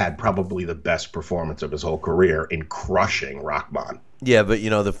Lennox had probably the best performance of his whole career in crushing Rahman. Yeah, but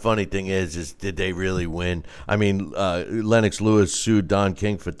the funny thing is did they really win? I mean, Lennox Lewis sued Don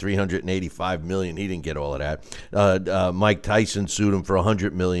King for $385 million. He didn't get all of that. Mike Tyson sued him for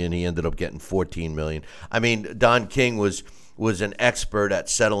 $100 million. He ended up getting $14 million. I mean, Don King was an expert at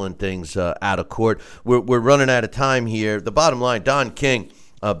settling things out of court. We're running out of time here. The bottom line, Don King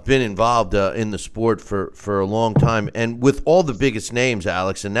been involved in the sport for a long time, and with all the biggest names,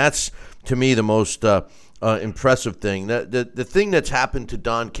 Alex, and that's to me the most impressive thing. The thing that's happened to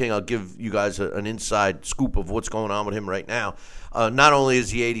Don King, I'll give you guys an inside scoop of what's going on with him right now. Not only is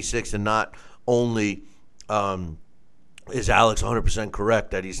he 86, and not only is Alex 100%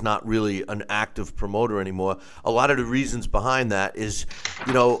 correct that he's not really an active promoter anymore. A lot of the reasons behind that is,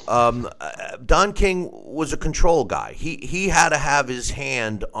 Don King was a control guy. He had to have his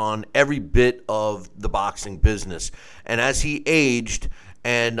hand on every bit of the boxing business. And as he aged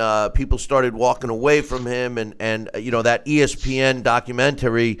and people started walking away from him, and that ESPN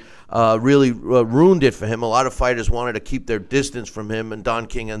documentary really ruined it for him. A lot of fighters wanted to keep their distance from him, and Don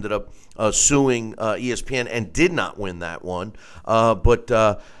King ended up suing ESPN and did not win that one. But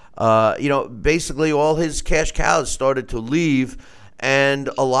basically all his cash cows started to leave, and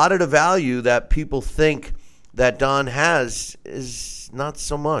a lot of the value that people think that Don has is not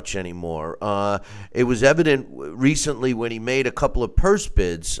so much anymore. It was evident recently when he made a couple of purse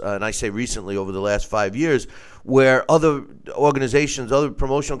bids, and I say recently over the last 5 years, where other organizations, other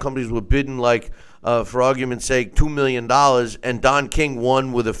promotional companies were bidding like, for argument's sake, $2 million, and Don King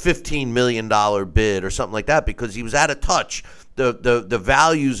won with a $15 million bid or something like that because he was out of touch. The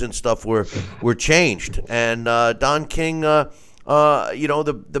values and stuff were changed. And Don King, the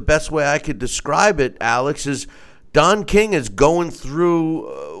best way I could describe it, Alex, is Don King is going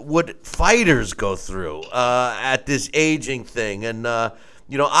through what fighters go through at this aging thing. And,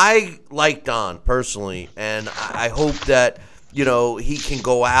 I like Don personally, and I hope that, he can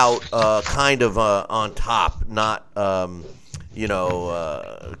go out kind of on top, not, kind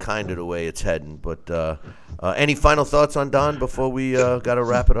of the way it's heading. But any final thoughts on Don before we got to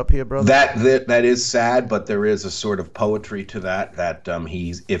wrap it up here, brother? That is sad, but there is a sort of poetry to that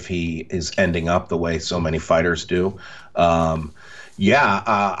if he is ending up the way so many fighters do.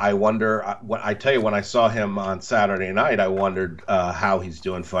 I wonder. I tell you, when I saw him on Saturday night, I wondered how he's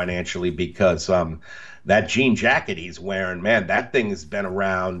doing financially because that jean jacket he's wearing, man, that thing has been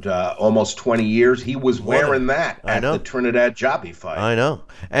around almost 20 years. He was wearing that at the Trinidad Jobby fight. I know.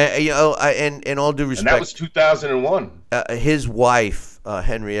 And in all due respect, and that was 2001. His wife,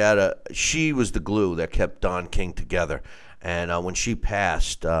 Henrietta, she was the glue that kept Don King together. And when she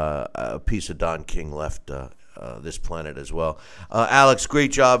passed, a piece of Don King left this planet as well. Alex,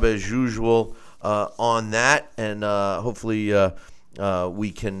 great job as usual on that, and hopefully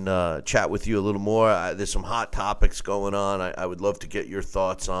we can chat with you a little more. There's some hot topics going on. I would love to get your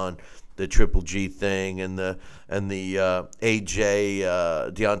thoughts on the Triple G thing and the AJ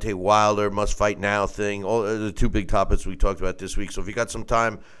Deontay Wilder must fight now thing. All the two big topics we talked about this week. So if you got some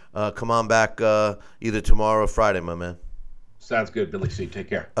time, come on back either tomorrow or Friday, my man. Sounds good, Billy C. Take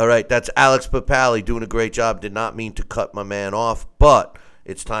care. All right, that's Alex Papali doing a great job. Did not mean to cut my man off, but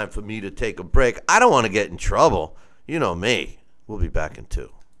it's time for me to take a break. I don't want to get in trouble. You know me. We'll be back in 2.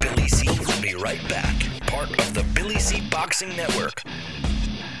 Billy C. will be right back. Part of the Billy C. Boxing Network.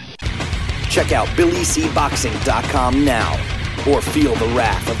 Check out BillyCBoxing.com now, or feel the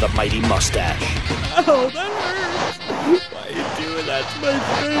wrath of the mighty mustache. Oh, that hurts. Why are you doing that to my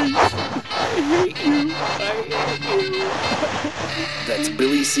face? I hate you. That's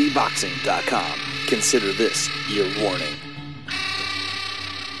BillyCBoxing.com. Consider this your warning.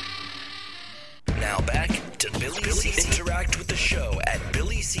 Now back to Billy C. Interact with the show at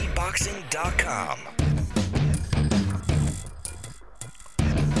BillyCBoxing.com.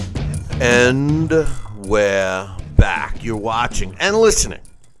 And we're back. You're watching and listening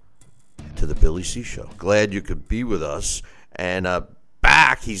to the Billy C Show. Glad you could be with us. And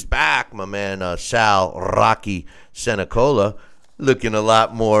he's back, my man Sal Rocky Senecola, looking a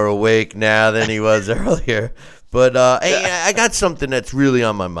lot more awake now than he was earlier. But hey, I got something that's really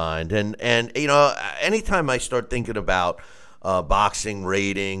on my mind. And anytime I start thinking about boxing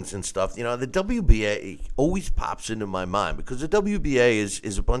ratings and stuff, the WBA always pops into my mind because the WBA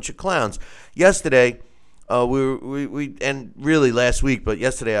is a bunch of clowns. Yesterday, we and really last week, but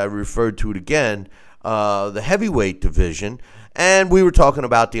yesterday I referred to it again, the heavyweight division, and we were talking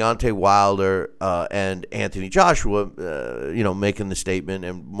about Deontay Wilder and Anthony Joshua, making the statement,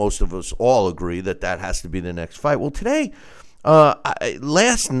 and most of us all agree that has to be the next fight. Well, today,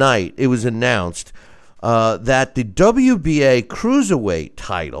 last night, it was announced that the WBA cruiserweight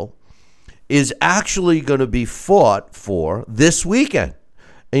title is actually going to be fought for this weekend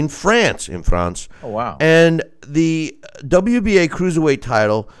in France. Oh, wow. And the WBA cruiserweight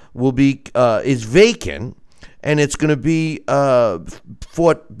title is vacant, and it's going to be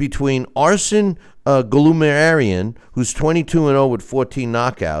fought between Arsen Goulamirian, who's 22-0 with 14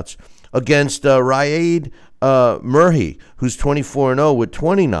 knockouts, against Riyad Murhi, who's 24-0 with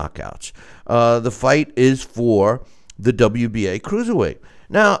 20 knockouts. The fight is for the WBA cruiserweight.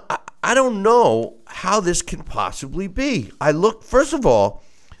 Now, I don't know how this can possibly be. First of all,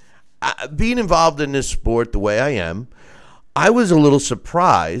 being involved in this sport the way I am, I was a little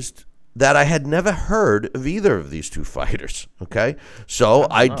surprised that I had never heard of either of these two fighters, okay? So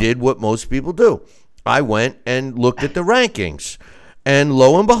I did what most people do. I went and looked at the rankings, and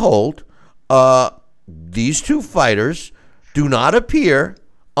lo and behold, these two fighters do not appear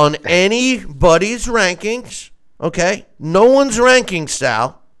on anybody's rankings, okay? No one's rankings,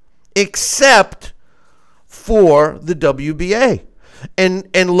 Sal, except for the WBA. And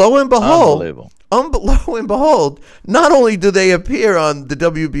lo and behold, not only do they appear on the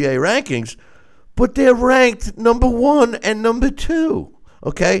WBA rankings, but they're ranked number 1 and number 2.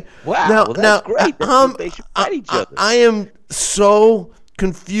 Okay. Wow, that's great. They should fight each other. I am so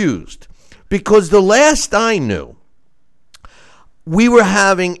confused because the last I knew, we were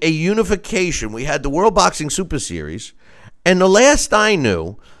having a unification. We had the World Boxing Super Series, and the last I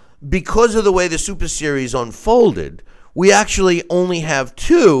knew, because of the way the Super Series unfolded, we actually only have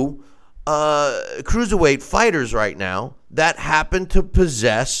 2 cruiserweight fighters right now that happen to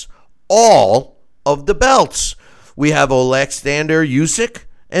possess all of the belts. We have Oleksandr Usyk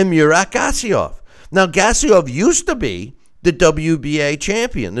and Murat Gassiev. Now, Gassiev used to be the WBA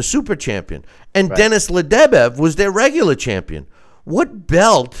champion, the super champion, and right. Denis Ledebev was their regular champion. What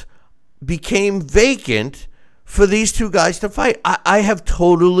belt became vacant for these two guys to fight? I have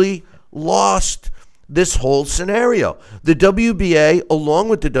totally lost this whole scenario. The WBA, along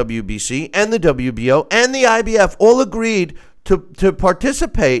with the WBC and the WBO and the IBF, all agreed to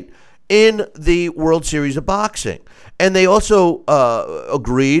participate in the World Series of Boxing. And they also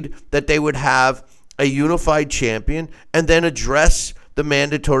agreed that they would have a unified champion and then address the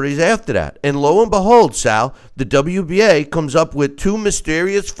mandatories after that. And lo and behold, Sal, the WBA comes up with 2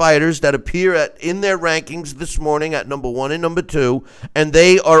 mysterious fighters that appear in their rankings this morning at number 1 and number 2, and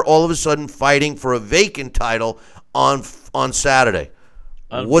they are all of a sudden fighting for a vacant title on Saturday.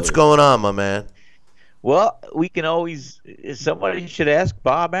 What's going on, my man? Well, somebody should ask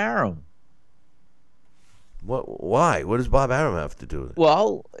Bob Arum. Why? What does Bob Arum have to do with it?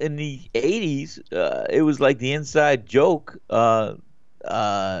 Well, in the 80s, it was like the inside joke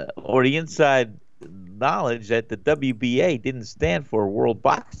or the inside knowledge that the WBA didn't stand for World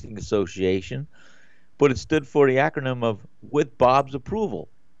Boxing Association, but it stood for the acronym of "with Bob's approval."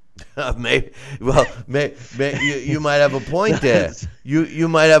 Maybe you might have a point there. You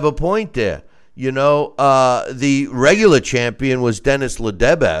might have a point there. The regular champion was Denis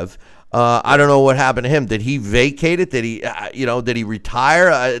Ledebev. I don't know what happened to him. Did he vacate it? Did he, did he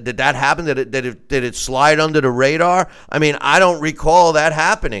retire? Did that happen? Did it slide under the radar? I mean, I don't recall that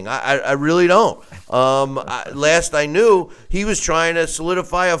happening. I really don't. Last I knew, he was trying to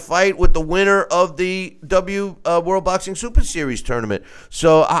solidify a fight with the winner of the World Boxing Super Series tournament.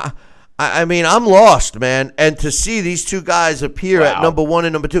 So I mean, I'm lost, man. And to see these two guys appear at number 1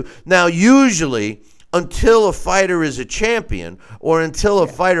 and number 2. Now, usually, until a fighter is a champion or until a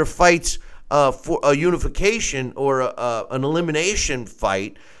fighter fights for a unification or an elimination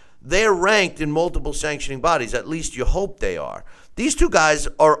fight, they're ranked in multiple sanctioning bodies. At least you hope they are. These two guys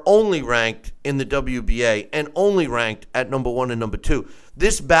are only ranked in the WBA and only ranked at number 1 and number 2.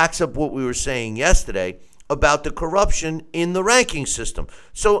 This backs up what we were saying yesterday about the corruption in the ranking system.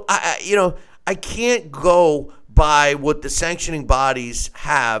 So, I can't go by what the sanctioning bodies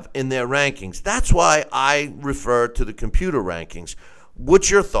have in their rankings. That's why I refer to the computer rankings. what's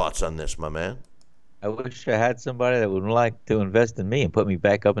your thoughts on this, my man? I wish I had somebody that would like to invest in me and put me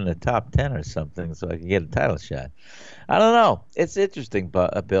back up in the top 10 or something so I could get a title shot. I don't know. It's interesting,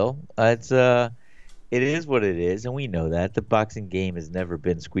 Bill. It is what it is, and we know that. The boxing game has never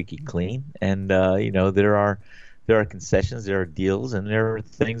been squeaky clean, and there are concessions, there are deals, and there are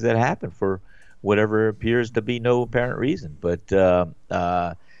things that happen for whatever appears to be no apparent reason. But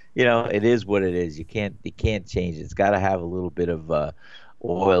it is what it is. You can't change it. It's got to have a little bit of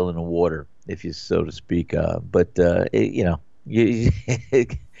oil in the water, if you so to speak.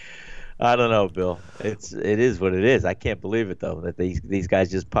 I don't know, Bill. It is what it is. I can't believe it though that these guys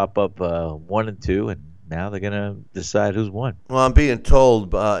just pop up 1 and 2, and now they're gonna decide who's won. Well, I'm being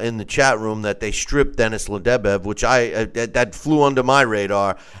told in the chat room that they stripped Denis Ledebev, which that flew under my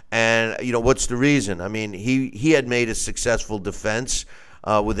radar. And what's the reason? I mean, he had made a successful defense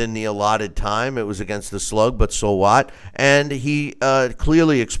within the allotted time. It was against the Slug, but so what? And he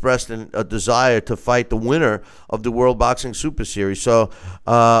clearly expressed a desire to fight the winner of the World Boxing Super Series. So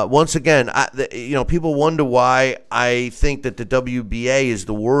once again, people wonder why I think that the WBA is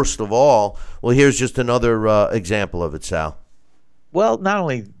the worst of all. Well, here's just another example of it, Sal. Well, not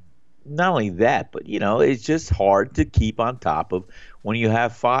only that, but it's just hard to keep on top of when you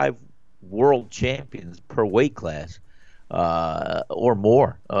have 5 world champions per weight class. Or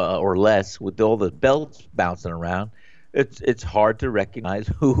more, or less, with all the belts bouncing around, it's hard to recognize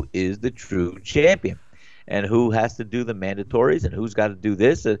who is the true champion, and who has to do the mandatories, and who's got to do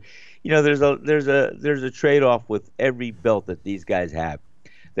this. There's a trade-off with every belt that these guys have.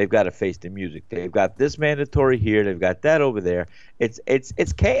 They've got to face the music. They've got this mandatory here. They've got that over there. It's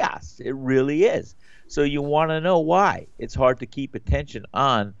chaos. It really is. So you want to know why. It's hard to keep attention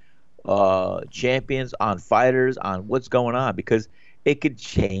on champions, on fighters, on what's going on, because it could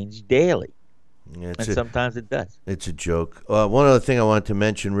change daily. And sometimes it does. It's a joke. One other thing I wanted to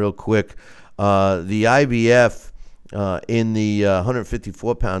mention real quick, the IBF in the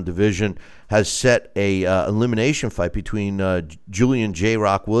 154-pound division has set a elimination fight between Julian J.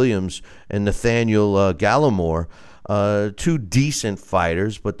 Rock Williams and Nathaniel Gallimore, 2 decent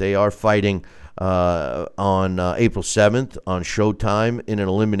fighters, but they are fighting on April 7th on Showtime in an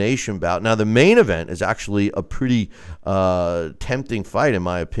elimination bout. Now, the main event is actually a pretty tempting fight, in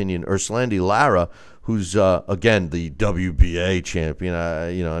my opinion. Urslandi Lara, who's, again, the WBA champion.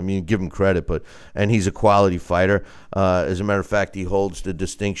 Give him credit, and he's a quality fighter. As a matter of fact, he holds the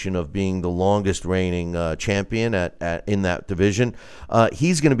distinction of being the longest reigning champion in that division.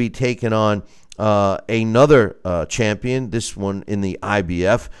 He's going to be taking on another champion, this one in the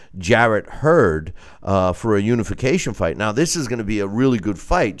IBF, Jarrett Hurd, for a unification fight. Now, this is going to be a really good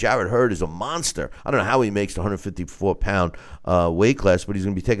fight. Jarrett Hurd is a monster. I don't know how he makes the 154-pound weight class, but he's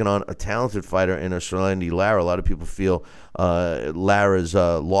going to be taking on a talented fighter in Urslandi Lara. A lot of people feel Lara's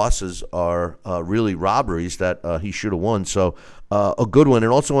losses are really robberies that he should have won. So a good one.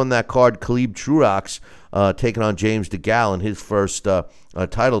 And also on that card, Khalib Truax taking on James DeGale in his first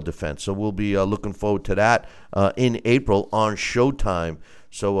title defense. So we'll be looking forward to that in April on Showtime.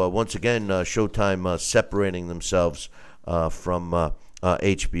 So once again, Showtime separating themselves from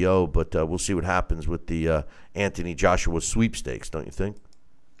HBO, but we'll see what happens with the Anthony Joshua sweepstakes, don't you think?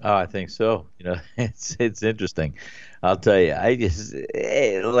 Oh, I think so. It's interesting. I'll tell you, I just,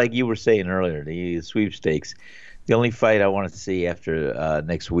 like you were saying earlier, the sweepstakes. The only fight I want to see after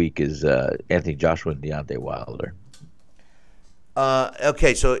next week is Anthony Joshua and Deontay Wilder.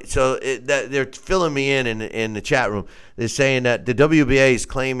 Okay, so they're filling me in the chat room. They're saying that the WBA is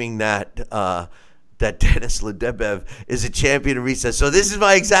claiming that Denis Ledebev is a champion of recess. So this is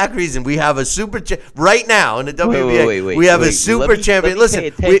my exact reason. We have a super right now in the WBA. Wait, we have a super champion. Listen,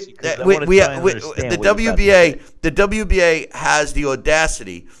 the WBA has the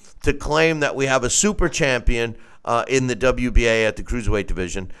audacity to claim that we have a super champion in the WBA at the cruiserweight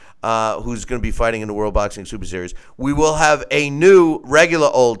division, who's going to be fighting in the World Boxing Super Series. We will have a new regular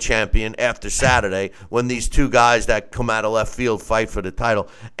old champion after Saturday when these 2 guys that come out of left field fight for the title.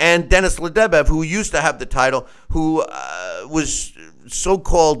 And Denis Ledebev, who used to have the title, who was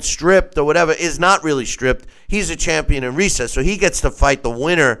so-called stripped or whatever, is not really stripped. He's a champion in recess, so he gets to fight the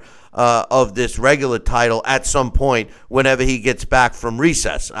winner of this regular title at some point whenever he gets back from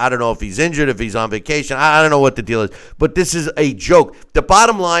recess. I don't know if he's injured, if he's on vacation. I don't know what the deal is. But this is a joke. The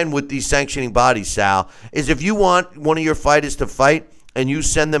bottom line with these sanctioning bodies, Sal, is if you want one of your fighters to fight and you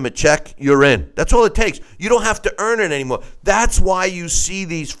send them a check, you're in. That's all it takes. You don't have to earn it anymore. That's why you see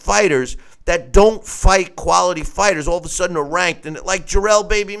these fighters that don't fight quality fighters all of a sudden are ranked, and like Jarrell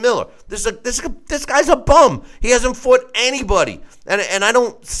Baby Miller. This guy's a bum. He hasn't fought anybody. And I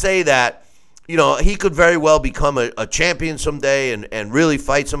don't say that, he could very well become a champion someday and really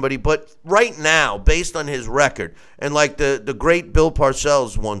fight somebody. But right now, based on his record, and like the great Bill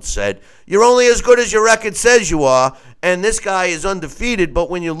Parcells once said, you're only as good as your record says you are. And this guy is undefeated, but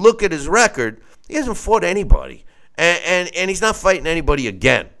when you look at his record, he hasn't fought anybody. And he's not fighting anybody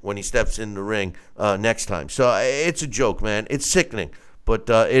again when he steps in the ring next time. So it's a joke, man. It's sickening, but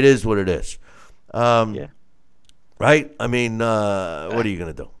it is what it is. Right? I mean, what are you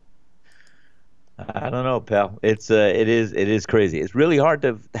going to do? I don't know, pal. It is crazy. It's really hard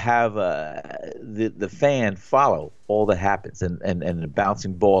to have the fan follow all that happens and the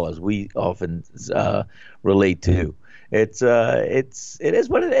bouncing ball, as we often relate to. It is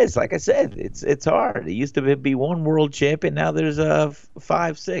what it is. Like I said, it's hard. It used to be one world champion. Now there's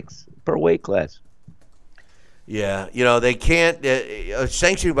 5, 6 per weight class. Yeah, they can't. A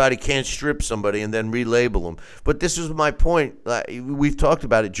sanctioning body can't strip somebody and then relabel them. But this is my point. We've talked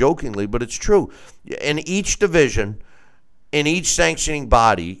about it jokingly, but it's true. In each division, in each sanctioning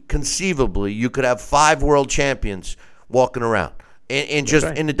body, conceivably, you could have 5 world champions walking around. In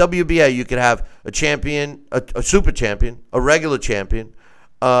the WBA, you could have a champion, a super champion, a regular champion,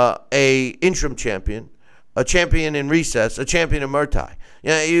 a interim champion, a champion in recess, a champion in Muay Thai.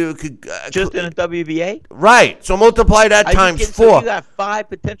 You could just in a WBA, right? So multiply that times 4. So you got 5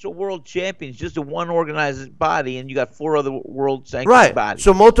 potential world champions just in one organized body, and you got 4 other world sanctioned bodies.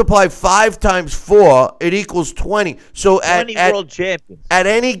 So multiply 5 times 4, it equals 20. So 20 world champions. At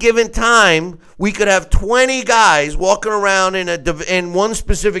any given time, we could have 20 guys walking around in one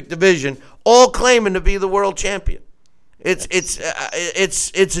specific division, all claiming to be the world champion. It's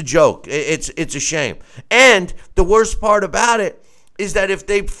a joke. It's a shame. And the worst part about it is that if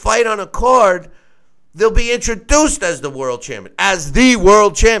they fight on a card, they'll be introduced as the world champion,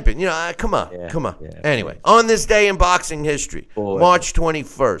 Come on. Yeah, anyway, on this day in boxing history, March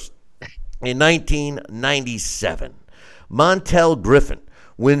 21st, in 1997, Montel Griffin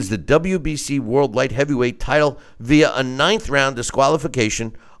wins the WBC World Light Heavyweight title via a 9th-round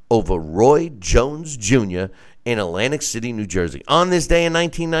disqualification over Roy Jones Jr. in Atlantic City, New Jersey. On this day in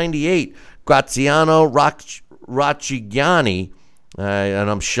 1998, Graziano Racciani, and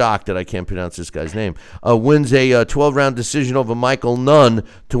I'm shocked that I can't pronounce this guy's name, wins a 12-round decision over Michael Nunn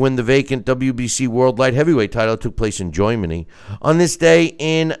to win the vacant WBC World Light Heavyweight title. It took place in Germany. On this day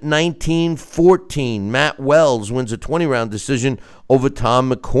in 1914, Matt Wells wins a 20-round decision over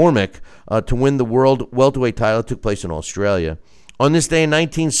Tom McCormick to win the World Welterweight title. It took place in Australia. On this day in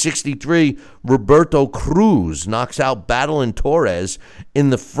 1963, Roberto Cruz knocks out Battling Torres in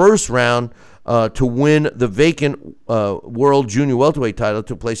the first round to win the vacant World Junior Welterweight title. It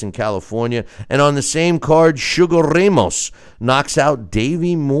took place in California. And on the same card, Sugar Ramos knocks out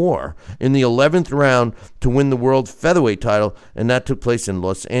Davey Moore in the 11th round to win the World Featherweight title. And that took place in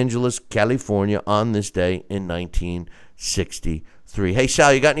Los Angeles, California on this day in 1963. Hey,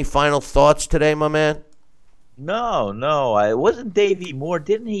 Sal, you got any final thoughts today, my man? No. It wasn't Davey Moore.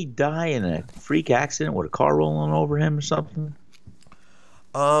 Didn't he die in a freak accident with a car rolling over him or something?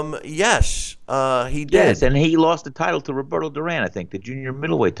 Yes, he did. Yes, and he lost the title to Roberto Duran, I think, the junior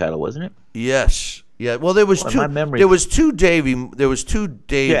middleweight title, wasn't it? Yes. Yeah. Well, there was two. There was two Dave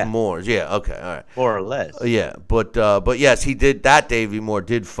Moores. Yeah. Okay. All right. More or less. Yeah. But yes, he did. That Davey Moore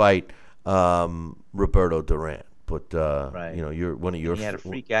did fight Roberto Duran. But right. You're one of your. He had a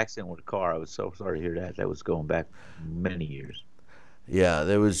freak accident with a car. I was so sorry to hear that. That was going back many years. Yeah,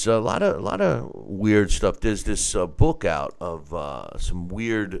 there was a lot of weird stuff. There's this book out of some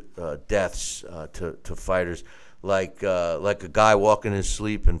weird deaths to fighters, like a guy walking in his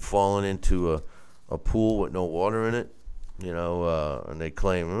sleep and falling into a pool with no water in it, and they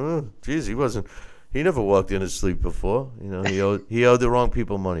claim, geez, he never walked in his sleep before. He owed the wrong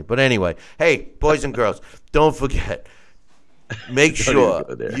people money. But anyway, hey, boys and girls, don't forget, make sure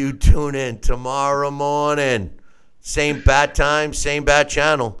you tune in tomorrow morning. Same bat time, same bat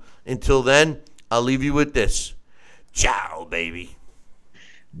channel. Until then, I'll leave you with this. Ciao, baby.